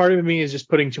 maybe part of me is just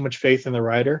putting too much faith in the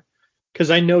writer,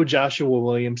 because I know Joshua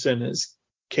Williamson is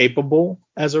capable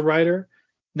as a writer.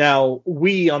 Now,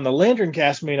 we on the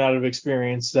LanternCast may not have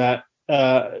experienced that,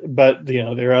 but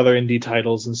there are other indie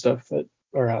titles and stuff that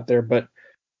are out there. But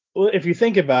if you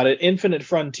think about it, Infinite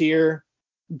Frontier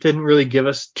didn't really give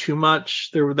us too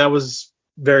much. That was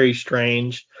very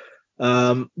strange.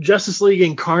 Justice League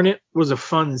Incarnate was a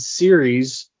fun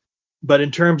series, but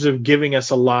in terms of giving us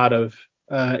a lot of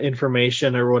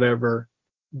information or whatever,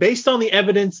 based on the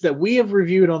evidence that we have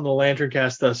reviewed on the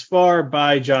LanternCast thus far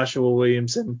by Joshua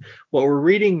Williamson, what we're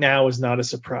reading now is not a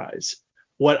surprise.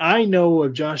 What I know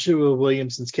of Joshua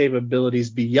Williamson's capabilities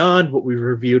beyond what we've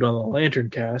reviewed on the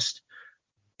LanternCast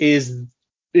is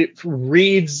it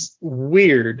reads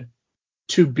weird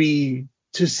to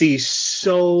see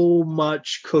so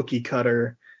much cookie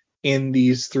cutter in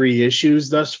these 3 issues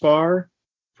thus far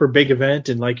for Big Event,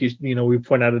 and like we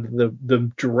point out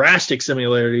the drastic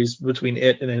similarities between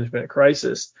it and Infinite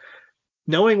Crisis.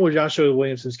 Knowing what Joshua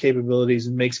Williamson's capabilities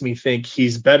makes me think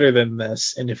he's better than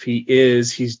this, and if he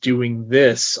is, he's doing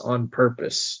this on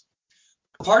purpose.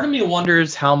 Part of me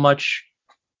wonders how much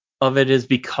of it is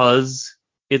because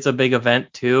it's a big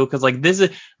event too, because like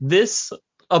this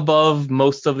above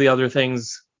most of the other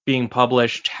things being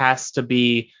published has to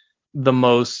be the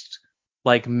most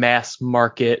like mass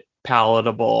market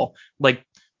palatable. Like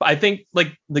I think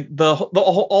like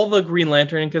all the Green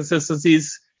Lantern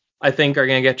inconsistencies I think are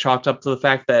going to get chalked up to the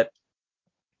fact that,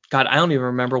 God, I don't even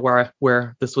remember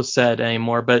where this was said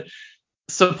anymore, but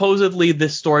supposedly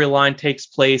this storyline takes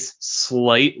place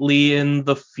slightly in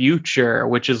the future,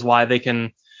 which is why they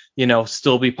can,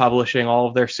 still be publishing all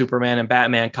of their Superman and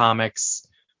Batman comics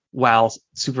while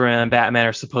Superman and Batman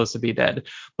are supposed to be dead.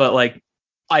 But like,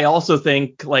 I also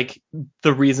think like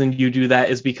the reason you do that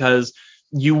is because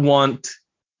you want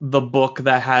the book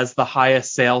that has the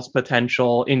highest sales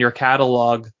potential in your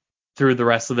catalog through the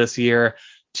rest of this year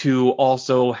to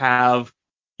also have,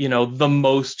 the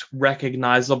most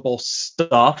recognizable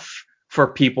stuff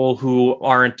for people who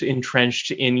aren't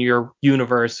entrenched in your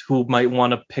universe, who might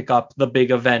want to pick up the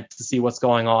big event to see what's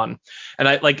going on. And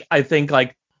I think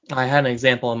like I had an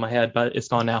example in my head, but it's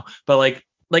gone now. But like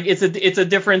it's a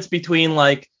difference between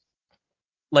like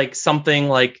something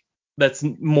like that's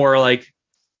more like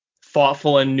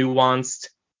thoughtful and nuanced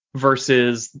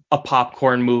versus a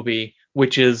popcorn movie,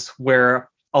 which is where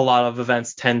a lot of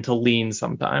events tend to lean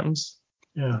sometimes.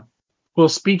 Yeah. Well,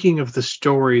 speaking of the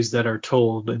stories that are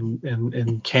told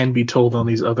and can be told on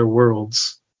these other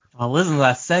worlds. Oh, listen to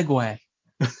that segue.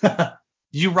 Did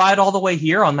you ride all the way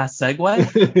here on that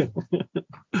segue?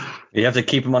 You have to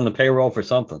keep him on the payroll for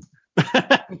something.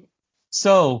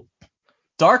 So,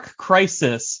 Dark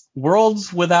Crisis,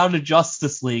 Worlds Without a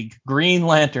Justice League, Green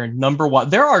Lantern, #1.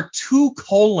 There are 2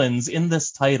 colons in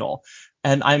this title,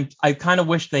 and I kind of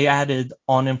wish they added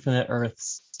On Infinite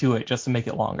Earths to it just to make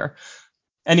it longer.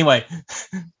 Anyway,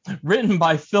 written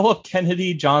by Philip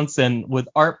Kennedy Johnson with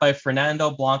art by Fernando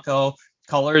Blanco,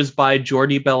 colors by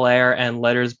Jordi Belair, and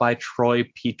letters by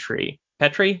Troy Petrie?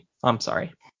 I'm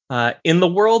sorry. In the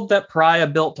world that Pariah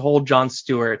built to hold John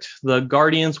Stewart, the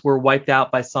Guardians were wiped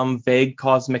out by some vague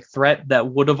cosmic threat that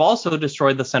would have also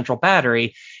destroyed the central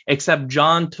battery, except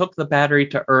John took the battery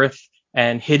to Earth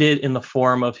and hid it in the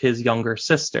form of his younger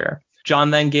sister.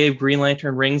 John then gave Green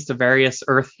Lantern rings to various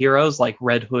Earth heroes like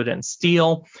Red Hood and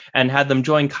Steel, and had them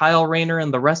join Kyle Rayner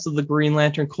and the rest of the Green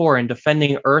Lantern Corps in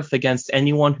defending Earth against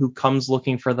anyone who comes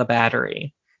looking for the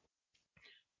battery.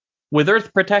 With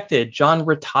Earth protected, John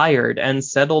retired and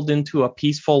settled into a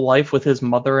peaceful life with his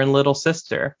mother and little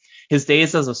sister. His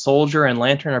days as a soldier and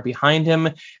Lantern are behind him,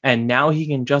 and now he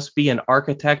can just be an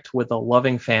architect with a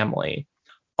loving family.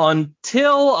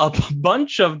 Until a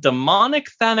bunch of demonic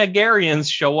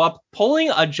Thanagarians show up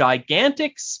pulling a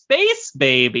gigantic space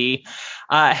baby.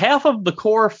 Half of the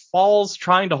Corps falls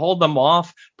trying to hold them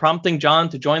off, prompting John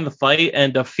to join the fight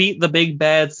and defeat the big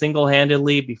bad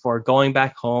single-handedly before going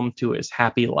back home to his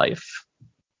happy life.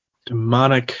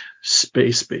 Demonic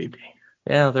space baby.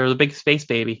 Yeah, there's a big space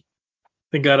baby.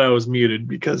 Thank God I was muted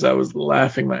because I was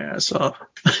laughing my ass off.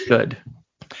 Good.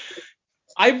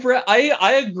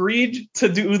 I agreed to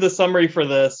do the summary for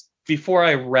this before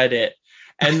I read it,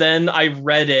 and then I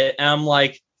read it, and I'm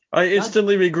like, I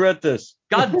instantly regret this.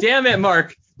 God damn it,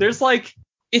 Mark. There's like,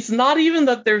 it's not even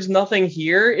that there's nothing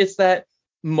here. It's that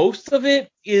most of it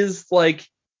is like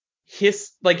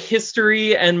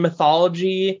history and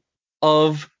mythology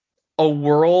of a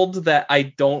world that I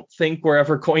don't think we're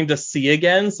ever going to see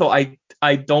again. So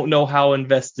I don't know how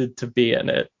invested to be in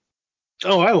it.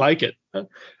 Oh, I like it.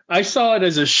 I saw it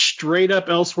as a straight up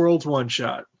Elseworlds one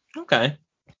shot. Okay.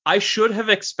 I should have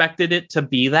expected it to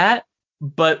be that,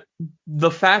 but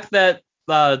the fact that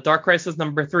Dark Crisis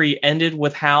 #3 ended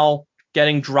with Hal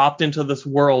getting dropped into this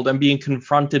world and being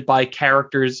confronted by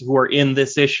characters who are in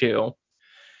this issue,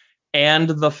 and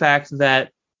the fact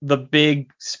that the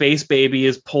big space baby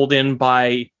is pulled in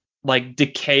by like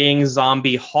decaying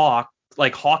zombie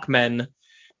Hawkmen.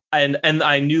 And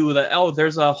I knew that,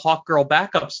 there's a Hawkgirl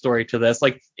backup story to this.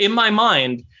 Like in my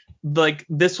mind, like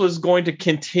this was going to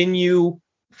continue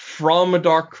from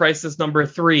Dark Crisis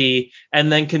 #3 and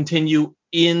then continue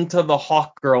into the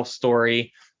Hawkgirl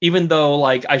story, even though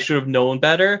like I should have known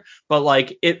better, but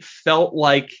like it felt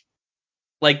like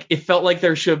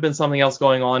there should have been something else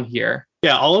going on here.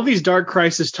 Yeah, all of these Dark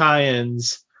Crisis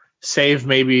tie-ins, save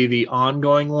maybe the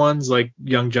ongoing ones like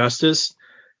Young Justice,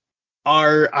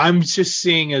 I'm just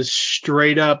seeing as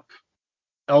straight up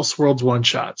Elseworlds one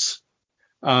shots.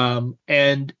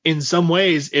 And in some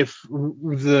ways, if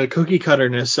the cookie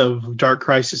cutterness of Dark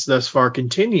Crisis thus far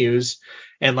continues,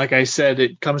 and like I said,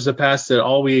 it comes to pass that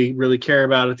all we really care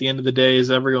about at the end of the day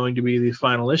is ever going to be the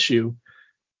final issue,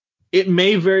 it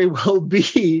may very well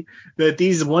be that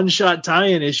these one-shot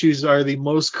tie-in issues are the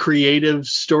most creative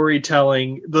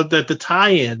storytelling, that the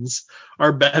tie-ins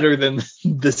are better than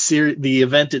the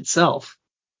event itself.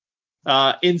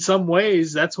 In some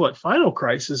ways, that's what Final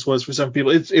Crisis was for some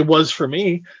people. It was for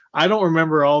me. I don't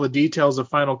remember all the details of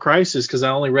Final Crisis because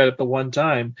I only read it the one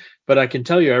time, but I can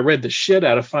tell you I read the shit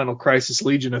out of Final Crisis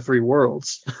Legion of Three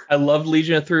Worlds. I loved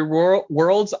Legion of Three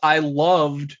Worlds. I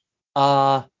loved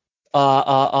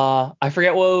I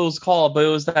forget what it was called, but it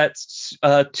was that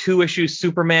 2-issue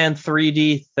Superman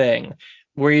 3D thing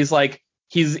where he's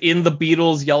in the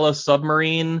Beatles' Yellow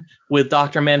Submarine with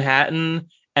Dr. Manhattan,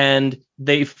 and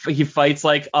he fights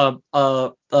like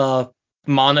a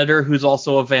monitor who's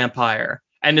also a vampire,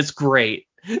 and it's great.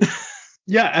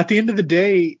 Yeah, at the end of the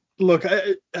day, look,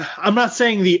 I'm not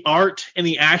saying the art and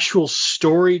the actual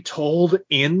story told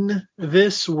in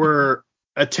this were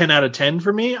a 10 out of 10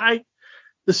 for me.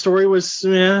 The story was,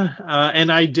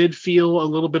 and I did feel a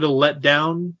little bit of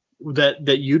letdown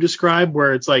that you described,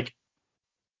 where it's like,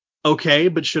 okay,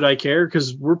 but should I care?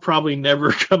 Because we're probably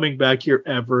never coming back here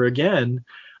ever again.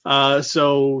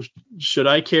 So should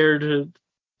I care to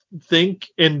think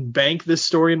and bank this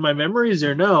story in my memories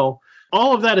or no?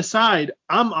 All of that aside,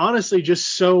 I'm honestly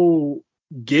just so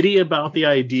giddy about the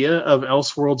idea of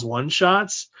Elseworlds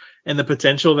one-shots and the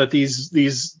potential that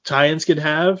these tie-ins could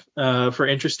have for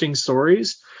interesting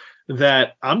stories,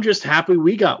 that I'm just happy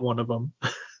we got one of them.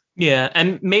 Yeah,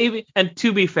 and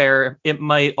to be fair, it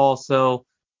might also,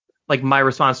 like, my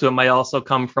response to it might also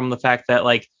come from the fact that,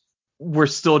 like, we're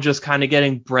still just kind of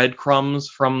getting breadcrumbs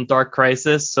from Dark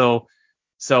Crisis, so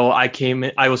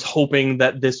I was hoping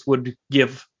that this would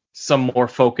give some more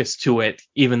focus to it,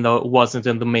 even though it wasn't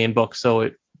in the main book, so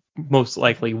it most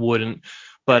likely wouldn't.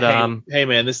 But hey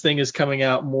man, this thing is coming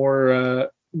out more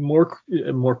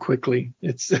quickly.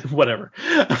 It's whatever.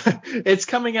 It's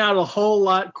coming out a whole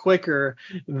lot quicker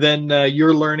than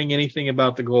you're learning anything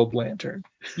about the Gold Lantern.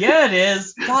 Yeah, it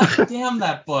is. God damn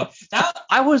that book.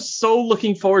 I was so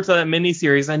looking forward to that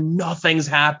miniseries, and nothing's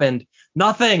happened.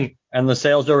 Nothing. And the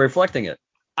sales are reflecting it.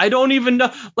 I don't even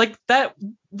know. Like, that,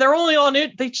 they're only on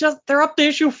it. They're up to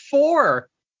issue 4.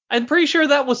 I'm pretty sure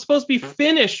that was supposed to be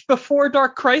finished before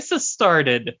Dark Crisis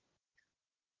started.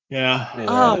 Yeah.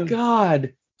 Oh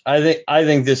God. I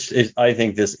think this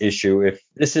issue,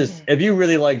 if you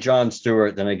really like John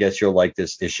Stewart, then I guess you'll like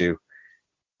this issue.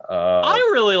 I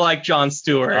really like John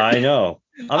Stewart. I know.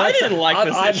 I didn't like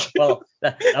this issue. Well,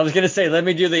 I was going to say, let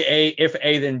me do the if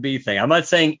A then B thing. I'm not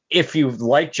saying if you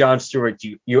like John Stewart,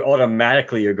 you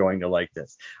automatically are going to like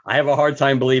this. I have a hard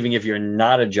time believing if you're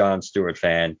not a John Stewart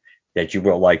fan that you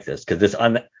will like this, because this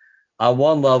on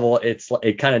one level it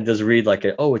kind of does read like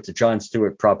it's a John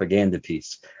Stewart propaganda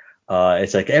piece.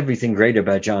 It's like everything great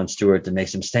about John Stewart that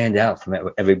makes him stand out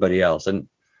from everybody else. And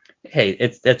hey,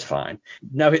 it's fine.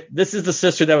 Now, this is the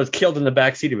sister that was killed in the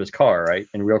backseat of his car, right?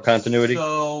 In real continuity.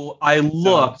 So I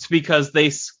looked because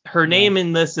her name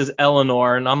in this is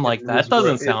Eleanor, and I'm like, that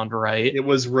doesn't sound right. It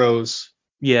was Rose.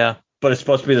 Yeah. But it's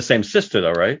supposed to be the same sister,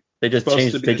 though, right? They just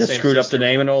screwed up the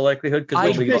name in all likelihood. It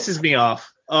pisses me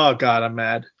off. Oh God, I'm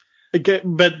mad.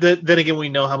 But then again, we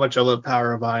know how much I love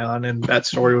Power of Ion, and that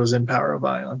story was in Power of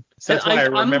Ion. So that's why I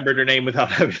remembered her name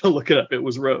without having to look it up. It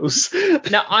was Rose.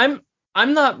 Now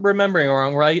I'm not remembering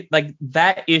wrong, right? Like,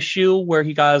 that issue where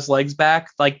he got his legs back,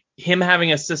 like, him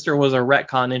having a sister was a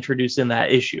retcon introduced in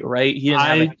that issue, right?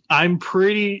 I'm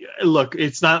pretty. Look,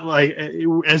 it's not like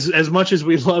as much as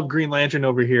we love Green Lantern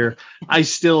over here, I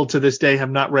still to this day have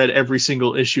not read every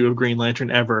single issue of Green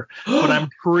Lantern ever. But I'm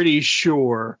pretty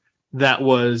sure that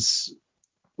was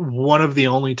one of the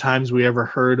only times we ever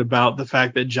heard about the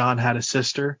fact that John had a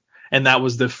sister, and that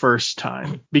was the first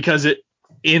time, because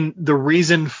the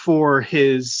reason for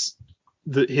his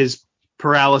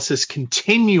paralysis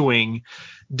continuing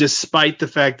despite the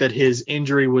fact that his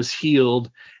injury was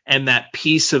healed, and that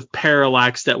piece of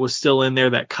parallax that was still in there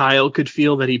that Kyle could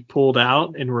feel that he pulled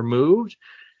out and removed,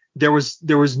 there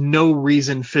was no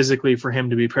reason physically for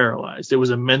him to be paralyzed. It was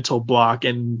a mental block,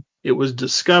 and it was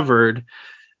discovered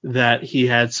that he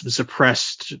had some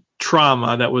suppressed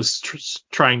trauma that was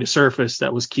trying to surface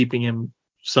that was keeping him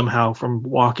somehow from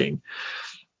walking.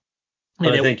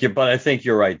 But I think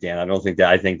you're right, Dan.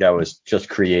 I think that was just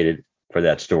created for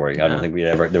that story. Yeah. I don't think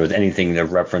there was anything that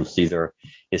referenced either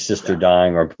his sister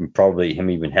dying or probably him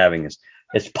even having this.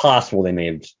 It's possible they may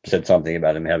have said something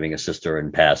about him having a sister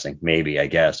in passing, maybe, I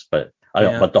guess, but I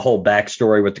don't, but the whole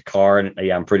backstory with the car, and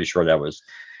yeah, I'm pretty sure that was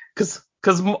because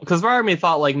part of me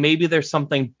thought like maybe there's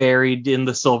something buried in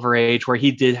the Silver Age where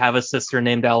he did have a sister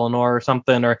named Eleanor or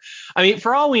something. Or I mean,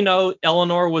 for all we know,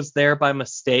 Eleanor was there by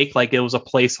mistake, like it was a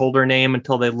placeholder name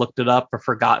until they looked it up or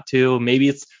forgot to. Maybe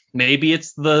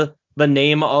it's the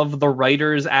name of the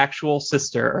writer's actual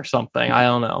sister or something. I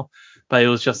don't know, but it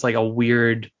was just like a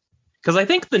weird, because I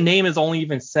think the name is only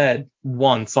even said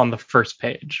once on the first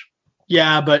page.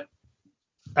 Yeah, but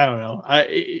I don't know.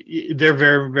 There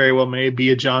very, very well may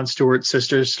be a Jon Stewart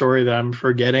sisters story that I'm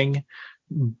forgetting,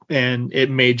 and it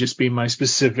may just be my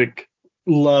specific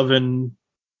love and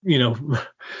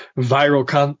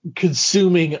viral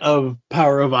consuming of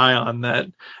Power of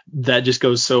Ion that just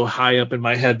goes so high up in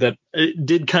my head that it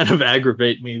did kind of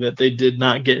aggravate me that they did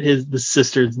not get the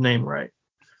sister's name right.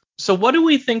 So what do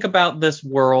we think about this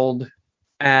world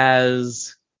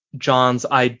as Jon's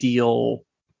ideal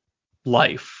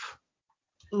life?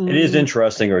 It is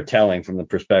interesting or telling from the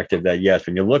perspective that, yes,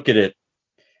 when you look at it,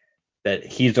 that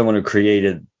he's the one who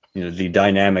created, the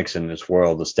dynamics in this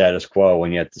world, the status quo,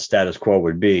 and yet the status quo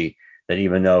would be that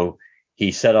even though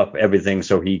he set up everything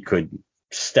so he could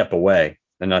step away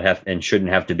and not have and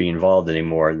shouldn't have to be involved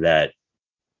anymore, that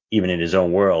even in his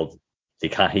own world, he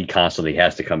constantly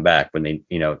has to come back when they,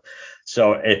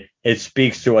 so it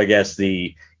speaks to, I guess,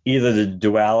 either the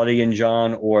duality in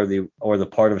Jon or the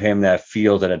part of him that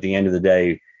feels that at the end of the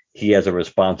day, he has a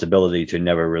responsibility to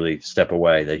never really step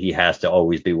away, that he has to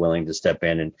always be willing to step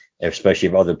in, and especially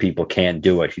if other people can't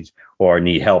do it or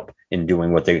need help in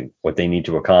doing what they need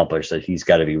to accomplish, that he's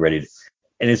got to be ready to,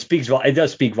 and it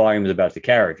does speak volumes about the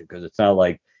character, because it's not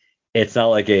like an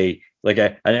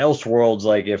Elseworlds,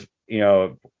 like if,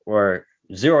 where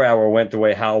Zero Hour went the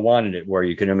way Hal wanted it, where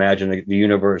you can imagine the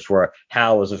universe where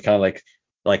Hal was just kind of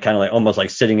like almost like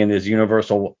sitting in this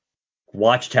universal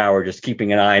watchtower, just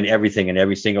keeping an eye on everything and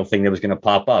every single thing that was going to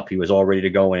pop up. He was all ready to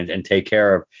go in and take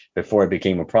care of before it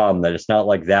became a problem. That it's not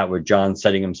like that with Jon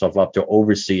setting himself up to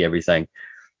oversee everything.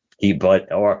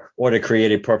 Or to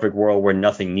create a perfect world where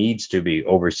nothing needs to be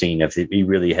overseen. If he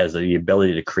really has the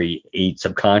ability to create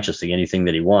subconsciously anything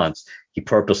that he wants, he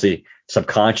purposely,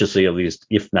 subconsciously at least,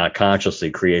 if not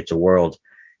consciously, creates a world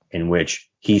in which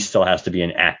he still has to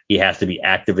be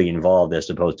actively involved, as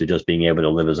opposed to just being able to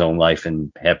live his own life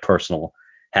and have personal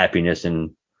happiness and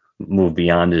move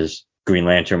beyond his Green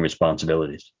Lantern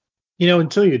responsibilities.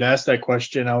 Until you'd asked that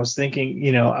question, I was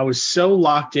thinking, I was so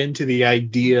locked into the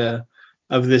idea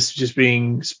of this just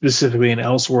being specifically an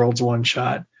Elseworlds one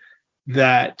shot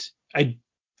that I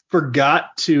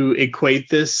forgot to equate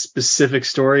this specific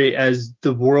story as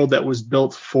the world that was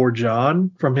built for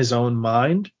Jon from his own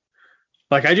mind.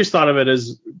 Like, I just thought of it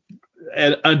as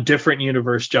a different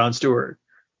universe Jon Stewart,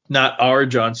 not our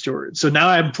Jon Stewart. So now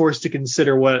I'm forced to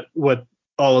consider what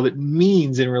all of it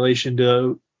means in relation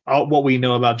to what we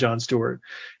know about Jon Stewart.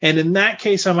 And in that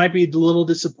case, I might be a little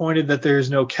disappointed that there's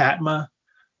no Katma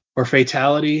or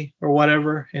fatality or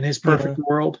whatever in his perfect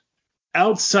world.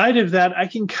 Outside of that, I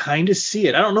can kind of see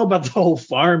it. I don't know about the whole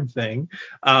farm thing,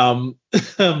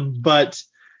 but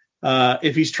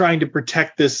if he's trying to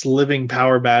protect this living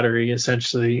power battery,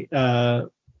 essentially,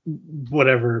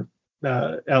 whatever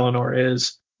Eleanor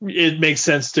is, it makes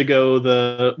sense to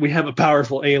go we have a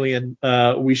powerful alien.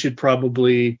 We should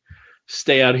probably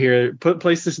stay out here,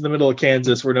 place this in the middle of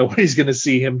Kansas where nobody's going to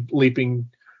see him leaping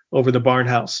over the barn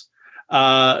house.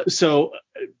 So,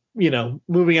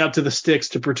 moving out to the sticks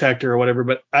to protect her or whatever.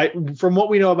 But from what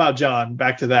we know about Jon,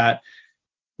 back to that,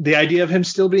 the idea of him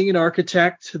still being an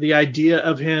architect, the idea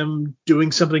of him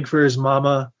doing something for his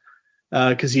mama,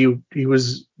 because he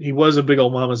was a big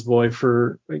old mama's boy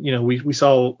for, we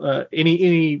saw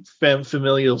any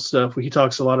familial stuff. He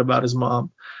talks a lot about his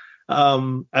mom.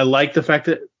 I like the fact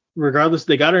that regardless,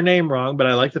 they got her name wrong, but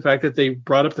I like the fact that they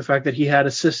brought up the fact that he had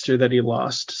a sister that he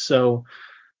lost. So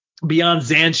beyond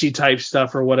Xanshi type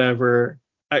stuff or whatever,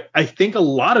 I think a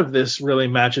lot of this really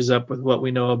matches up with what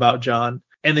we know about Jon.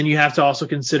 And then you have to also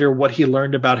consider what he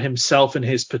learned about himself and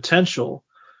his potential,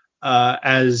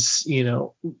 as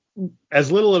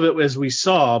little of it as we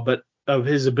saw, but of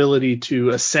his ability to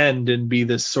ascend and be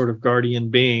this sort of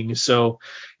guardian being. So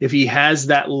if he has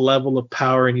that level of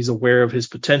power and he's aware of his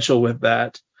potential with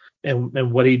that,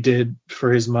 and what he did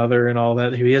for his mother and all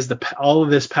that, if he has all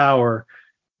of this power,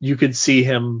 you could see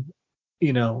him,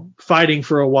 fighting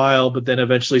for a while, but then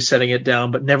eventually setting it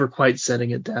down, but never quite setting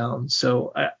it down.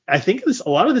 So I think a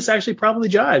lot of this actually probably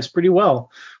jives pretty well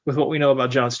with what we know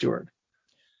about Jon Stewart.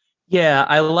 Yeah,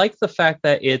 I like the fact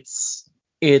that it's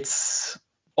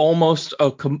almost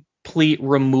a complete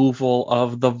removal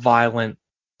of the violent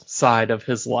side of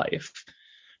his life.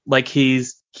 Like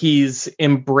he's he's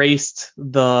embraced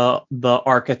the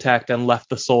architect and left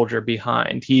the soldier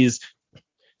behind. He's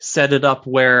set it up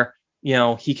where,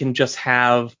 he can just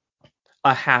have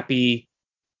a happy,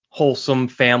 wholesome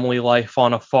family life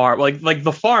on a farm. Like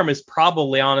the farm is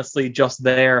probably honestly just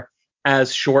there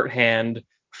as shorthand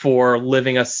for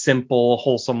living a simple,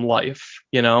 wholesome life.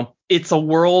 It's a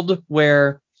world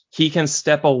where he can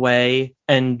step away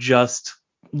and just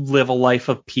live a life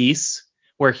of peace,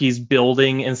 where he's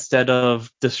building instead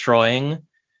of destroying.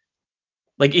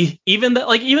 Like even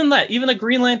the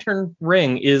Green Lantern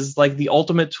ring is like the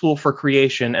ultimate tool for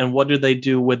creation. And what do they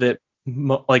do with it?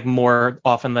 Like more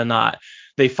often than not,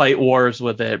 they fight wars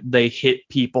with it. They hit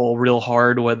people real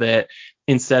hard with it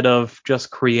instead of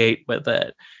just create with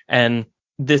it. And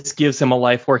this gives him a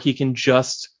life where he can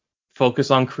just focus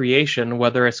on creation,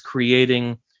 whether it's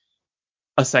creating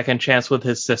a second chance with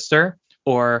his sister,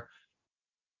 or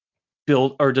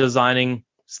build or designing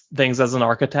things as an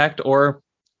architect, or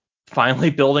finally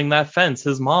building that fence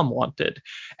his mom wanted.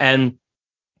 And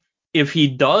if he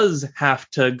does have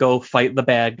to go fight the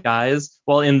bad guys,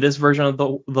 well, in this version of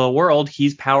the world,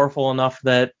 he's powerful enough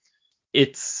that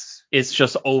it's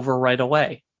just over right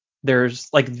away. There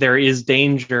is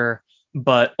danger,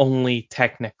 but only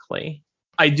technically.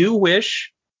 I do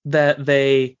wish that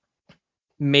they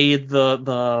made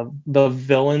the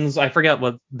villains, I forget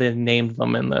what they named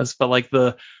them in this, but like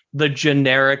the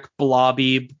generic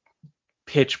blobby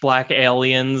pitch black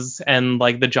aliens and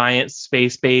like the giant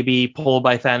space baby pulled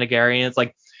by Thanagarians.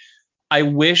 Like, I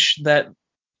wish that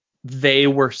they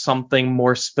were something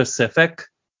more specific,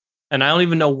 and I don't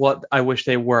even know what I wish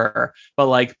they were, but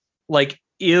like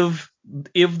if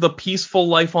the peaceful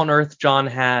life on Earth John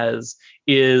has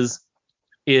is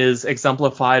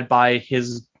exemplified by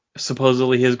his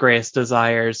supposedly his greatest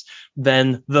desires,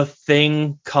 then the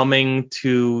thing coming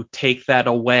to take that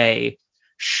away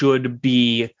should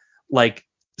be like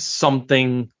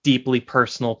something deeply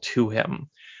personal to him.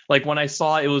 Like when I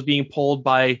saw it was being pulled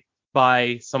by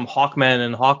some Hawkmen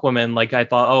and Hawkwomen, like I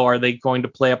thought, oh, are they going to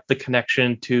play up the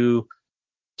connection to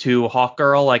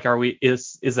Hawkgirl? Like,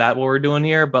 is that what we're doing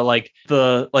here? But like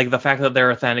the fact that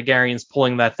there are Thanagarians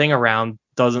pulling that thing around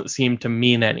doesn't seem to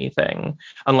mean anything,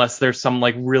 unless there's some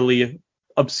like really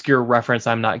obscure reference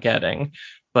I'm not getting.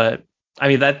 But I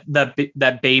mean,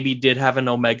 that baby did have an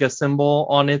Omega symbol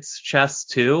on its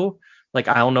chest too. Like,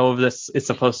 I don't know if this is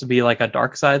supposed to be like a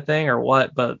dark side thing or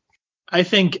what, but I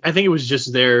think it was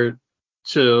just there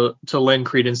to lend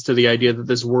credence to the idea that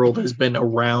this world has been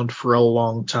around for a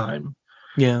long time.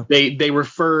 Yeah. They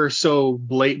refer so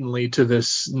blatantly to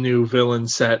this new villain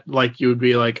set, like you would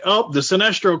be like, oh, the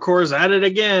Sinestro Corps at it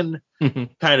again,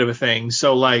 kind of a thing.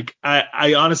 So like,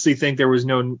 I honestly think there was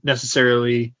no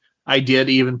necessarily idea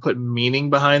to even put meaning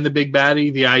behind the big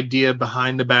baddie. The idea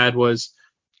behind the bad was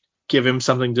give him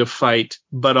something to fight,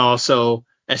 but also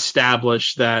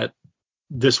establish that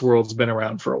this world's been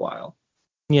around for a while.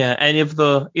 Yeah, and if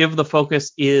the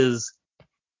focus is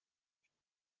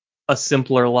a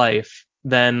simpler life,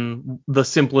 then the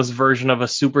simplest version of a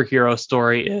superhero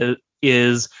story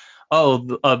is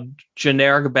a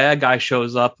generic bad guy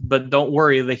shows up, but don't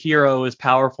worry, the hero is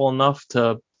powerful enough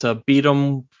to beat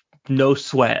him, no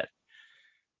sweat.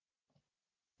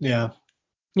 Yeah,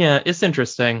 it's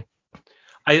interesting.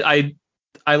 I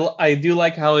do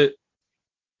like how it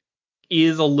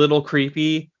is a little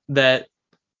creepy that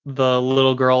the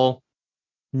little girl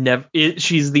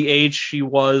she's the age she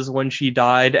was when she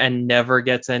died and never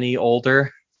gets any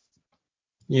older.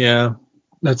 Yeah,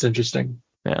 that's interesting.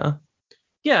 Yeah.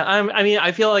 I mean,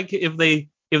 I feel like if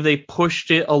they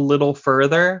pushed it a little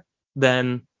further,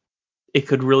 then it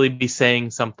could really be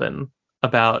saying something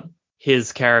about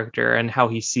his character and how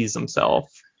he sees himself.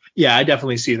 Yeah, I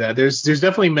definitely see that. There's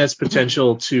definitely missed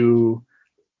potential to,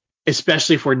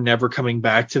 especially if we're never coming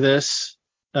back to this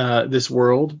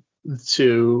world,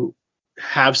 to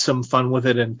have some fun with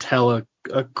it and tell a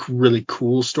really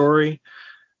cool story,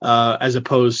 as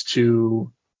opposed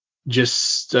to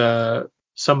just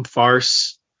some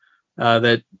farce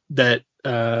that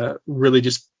really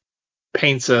just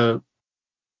paints a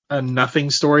nothing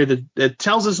story that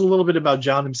tells us a little bit about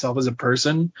John himself as a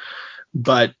person,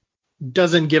 but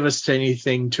doesn't give us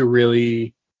anything to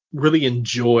really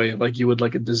enjoy like you would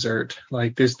like a dessert.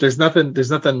 Like there's nothing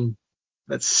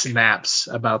that snaps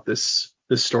about this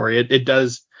story. It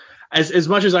does, as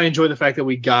much as I enjoy the fact that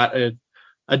we got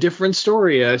a different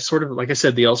story, a sort of, like I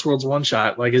said, the Elseworlds one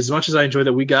shot. Like, as much as I enjoy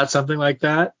that we got something like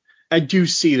that, I do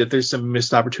see that there's some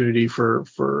missed opportunity for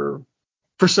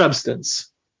substance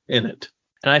in it.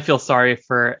 And I feel sorry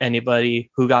for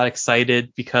anybody who got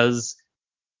excited because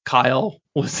Kyle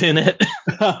was in it.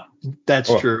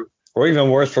 That's true. Or even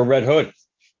worse, for Red Hood.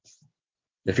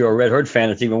 If you're a Red Hood fan,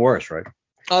 it's even worse, right?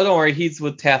 Oh, don't worry. He's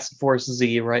with Task Force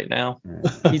Z right now.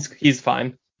 He's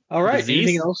fine. All right. The Z,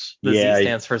 Anything else? The Yeah. Z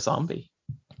stands for zombie.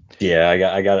 Yeah,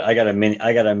 I got a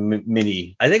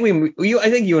mini. I think I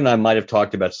think you and I might have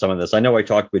talked about some of this. I know I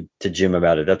talked to Jim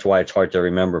about it. That's why it's hard to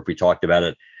remember if we talked about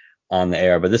it on the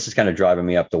air. But this is kind of driving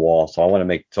me up the wall. So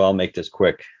I'll make this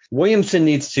quick. Williamson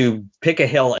needs to pick a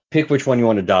hill, pick which one you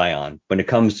want to die on. When it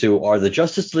comes to, are the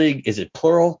Justice League, is it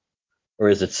plural or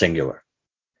is it singular?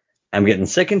 I'm getting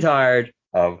sick and tired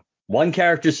of one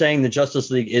character saying the Justice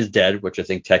League is dead, which I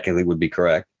think technically would be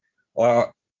correct.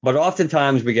 But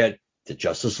oftentimes we get the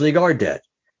Justice League are dead.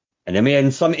 And then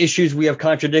in some issues we have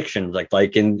contradictions,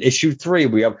 like in issue 3,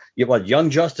 we have what Young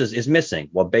Justice is missing.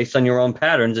 Well, based on your own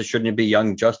patterns, it shouldn't be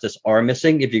Young Justice are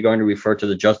missing if you're going to refer to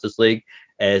the Justice League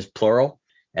as plural.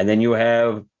 And then you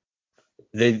have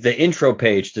the intro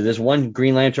page to this one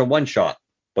Green Lantern one shot.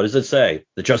 What does it say?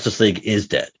 The Justice League is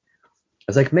dead.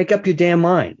 It's like, make up your damn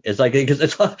mind. It's like, because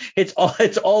it's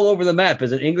all over the map.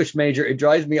 As an English major, it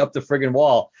drives me up the friggin'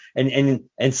 wall.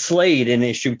 And Slade in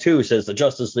issue 2 says the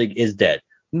Justice League is dead.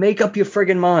 Make up your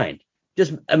friggin' mind.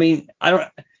 Just, I mean,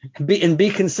 be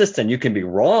consistent. You can be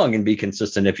wrong and be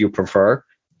consistent if you prefer.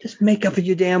 Just make up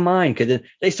your damn mind. Because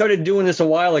they started doing this a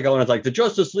while ago, and it's like the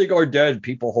Justice League are dead.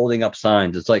 People holding up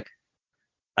signs. It's like,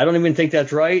 I don't even think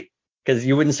that's right, because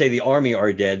you wouldn't say the army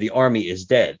are dead. The army is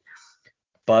dead.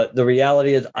 But the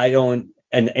reality is, I don't.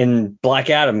 And Black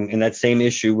Adam in that same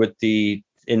issue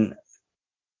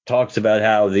talks about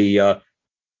how if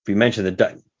you mentioned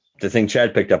the thing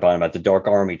Chad picked up on about the Dark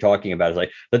Army, talking about, it's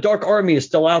like the Dark Army is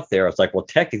still out there. It's like, well,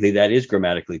 technically that is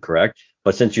grammatically correct,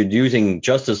 but since you're using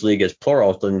Justice League as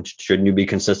plural, then shouldn't you be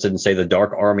consistent and say the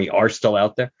Dark Army are still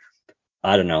out there?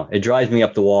 I don't know. It drives me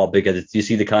up the wall because you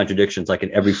see the contradictions like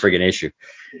in every friggin' issue.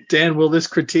 Dan, will this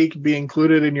critique be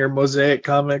included in your Mosaic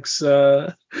Comics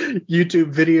YouTube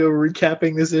video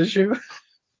recapping this issue?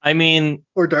 I mean,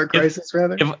 or Dark Crisis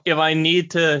rather. If I need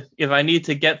to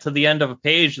get to the end of a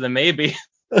page, then maybe.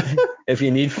 If you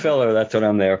need filler, that's what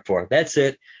I'm there for. That's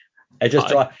it.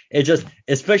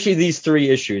 Especially these 3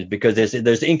 issues, because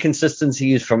there's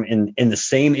inconsistencies from in the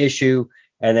same issue,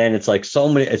 and then it's like so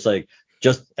many. It's like,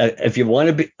 just if you want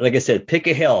to be, like I said, pick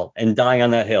a hill and die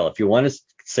on that hill. If you want to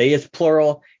say it's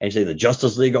plural and say the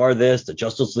Justice League are this, the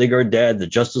Justice League are dead, the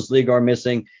Justice League are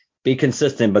missing, be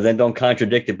consistent, but then don't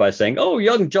contradict it by saying, oh,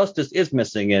 Young Justice is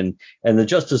missing and the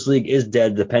Justice League is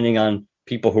dead, depending on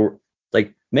people who,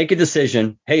 like, make a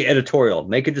decision. Hey, editorial,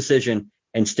 make a decision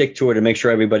and stick to it and make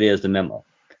sure everybody has the memo.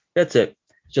 That's it.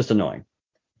 It's just annoying.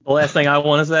 The last thing I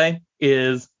want to say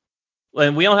is,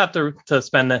 and we don't have to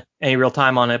spend any real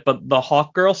time on it, but the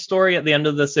Hawkgirl story at the end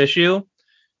of this issue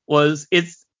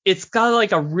it's got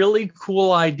like a really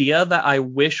cool idea that I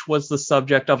wish was the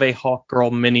subject of a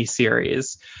Hawkgirl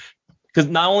miniseries. Because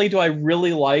not only do I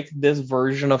really like this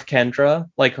version of Kendra,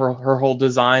 like her whole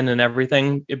design and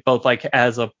everything, both like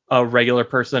as a regular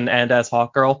person and as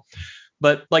Hawkgirl,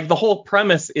 but like the whole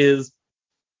premise is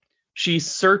she's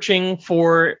searching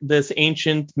for this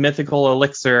ancient mythical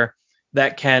elixir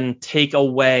that can take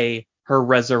away her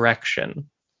resurrection,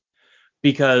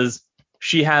 because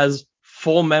she has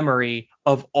full memory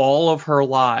of all of her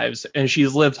lives and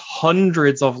she's lived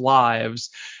hundreds of lives,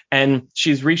 and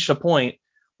she's reached a point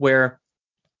where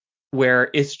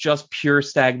it's just pure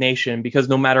stagnation, because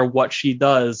no matter what she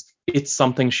does, it's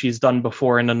something she's done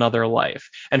before in another life,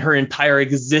 and her entire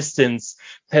existence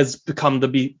has become to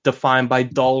be defined by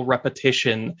dull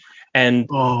repetition, and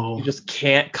you just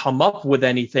can't come up with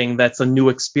anything that's a new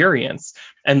experience,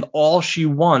 and all she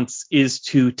wants is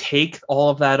to take all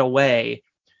of that away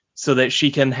so that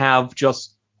she can have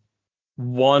just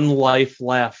one life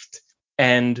left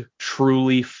and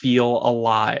truly feel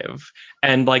alive.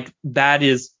 And like, that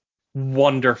is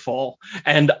wonderful,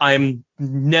 and I'm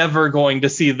never going to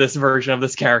see this version of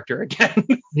this character again.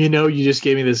 You just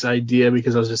gave me this idea,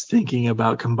 because I was just thinking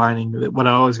about combining what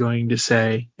I was going to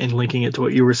say and linking it to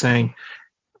what you were saying.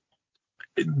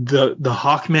 The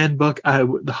Hawkman book,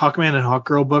 the Hawkman and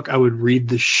Hawkgirl book, I would read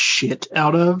the shit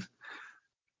out of.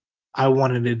 I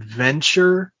want an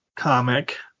adventure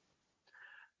comic.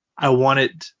 I want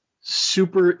it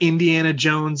super Indiana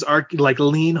Jones like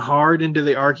lean hard into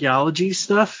the archaeology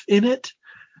stuff in it,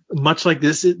 much like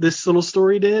this little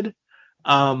story did,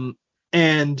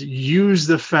 and use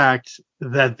the fact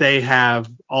that they have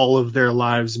all of their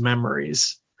lives'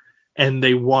 memories and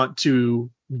they want to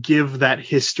give that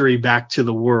history back to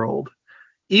the world.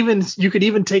 Even you could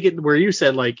even take it where you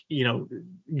said, like,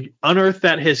 unearth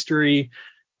that history,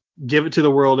 give it to the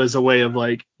world as a way of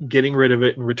like getting rid of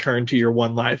it and return to your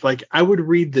one life. Like, I would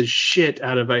read the shit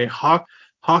out of a Hawkman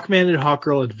and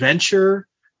Hawkgirl adventure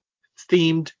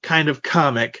themed kind of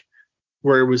comic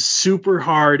where it was super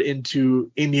hard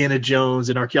into Indiana Jones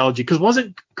and archaeology. Because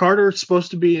wasn't Carter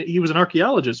supposed to be? He was an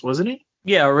archaeologist, wasn't he?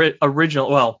 Yeah, original.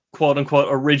 Well, quote unquote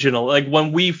original. Like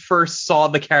when we first saw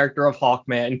the character of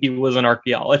Hawkman, he was an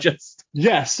archaeologist.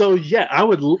 Yeah. So yeah, I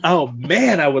would. Oh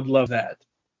man, I would love that.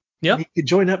 Yeah. He could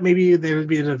join up. Maybe there would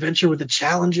be an adventure with the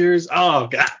Challengers. Oh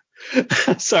god.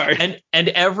 Sorry. And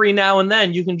every now and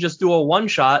then you can just do a one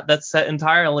shot that's set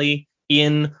entirely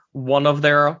in one of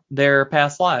their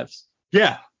past lives.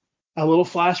 Yeah. A little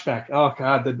flashback. Oh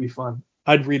god, that'd be fun.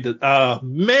 I'd read that. Oh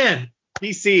man,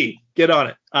 DC, get on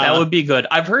it. That would be good.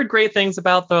 I've heard great things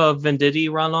about the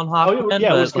Venditti run on Hawkman.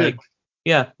 Yeah, it was good.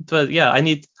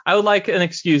 I would like an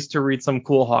excuse to read some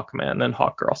cool Hawkman and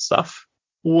Hawkgirl stuff.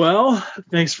 Well,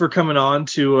 thanks for coming on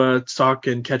to talk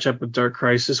and catch up with Dark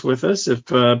Crisis with us. If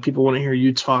people want to hear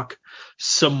you talk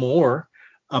some more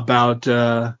about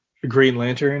Green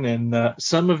Lantern and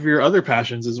some of your other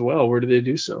passions as well, where do they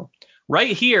do so?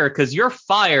 Right here, because you're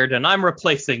fired and I'm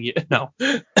replacing you. No,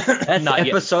 that's not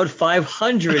episode yet.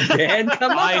 500, Dan.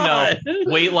 Come on. I know.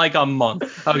 Wait like a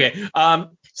month. Okay.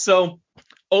 So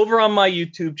over on my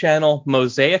YouTube channel,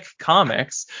 Mosaic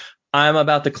Comics, I'm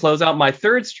about to close out my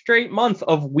third straight month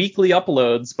of weekly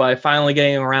uploads by finally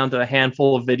getting around to a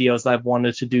handful of videos I've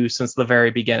wanted to do since the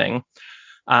very beginning.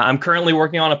 I'm currently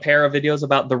working on a pair of videos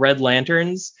about the Red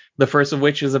Lanterns, the first of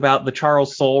which is about the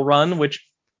Charles Soule run, which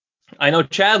I know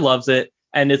Chad loves it,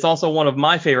 and it's also one of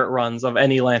my favorite runs of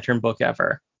any Lantern book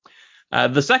ever.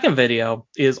 The second video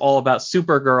is all about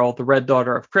Supergirl, the Red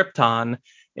Daughter of Krypton,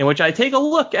 in which I take a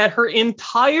look at her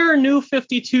entire New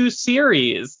 52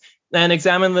 series and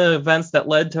examine the events that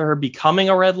led to her becoming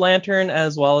a Red Lantern,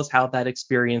 as well as how that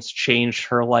experience changed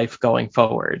her life going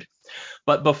forward.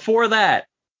 But before that,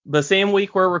 the same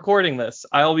week we're recording this,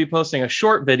 I'll be posting a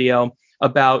short video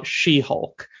about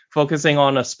She-Hulk, focusing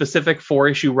on a specific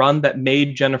 4-issue run that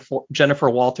made Jennifer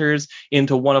Walters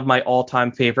into one of my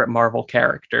all-time favorite Marvel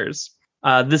characters.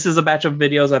 This is a batch of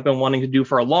videos I've been wanting to do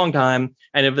for a long time,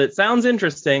 and if it sounds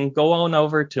interesting, go on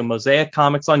over to Mosaic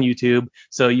Comics on YouTube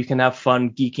so you can have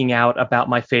fun geeking out about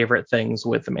my favorite things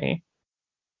with me.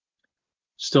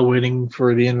 Still waiting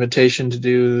for the invitation to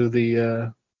do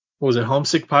the, what was it,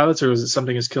 Homesick Pilots, or was it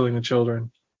Something Is Killing the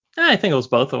Children? I think it was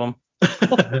both of them.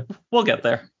 We'll get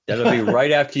there. That'll be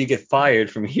right after you get fired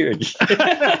from here.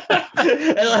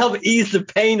 That'll help ease the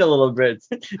pain a little bit.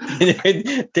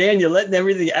 Dan, you're letting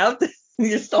everything out there.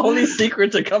 All these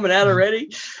secrets are coming out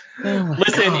already. Oh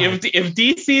listen, if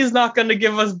DC is not going to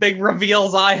give us big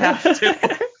reveals, I have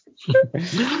to.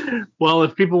 Well,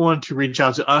 if people want to reach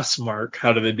out to us, Mark,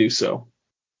 how do they do so?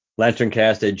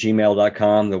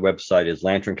 LanternCast@gmail.com. The website is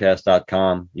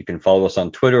LanternCast.com. You can follow us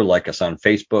on Twitter, like us on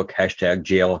Facebook,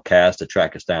 #GLCast to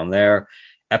track us down there.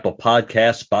 Apple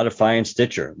Podcasts, Spotify, and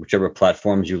Stitcher. Whichever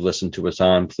platforms you listen to us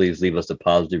on, please leave us a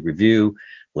positive review.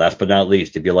 Last but not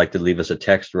least, if you'd like to leave us a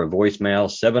text or a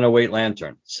voicemail,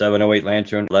 708-LANTERN.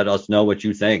 708-LANTERN. Let us know what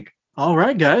you think. All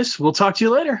right, guys. We'll talk to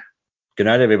you later. Good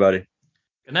night, everybody.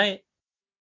 Good night.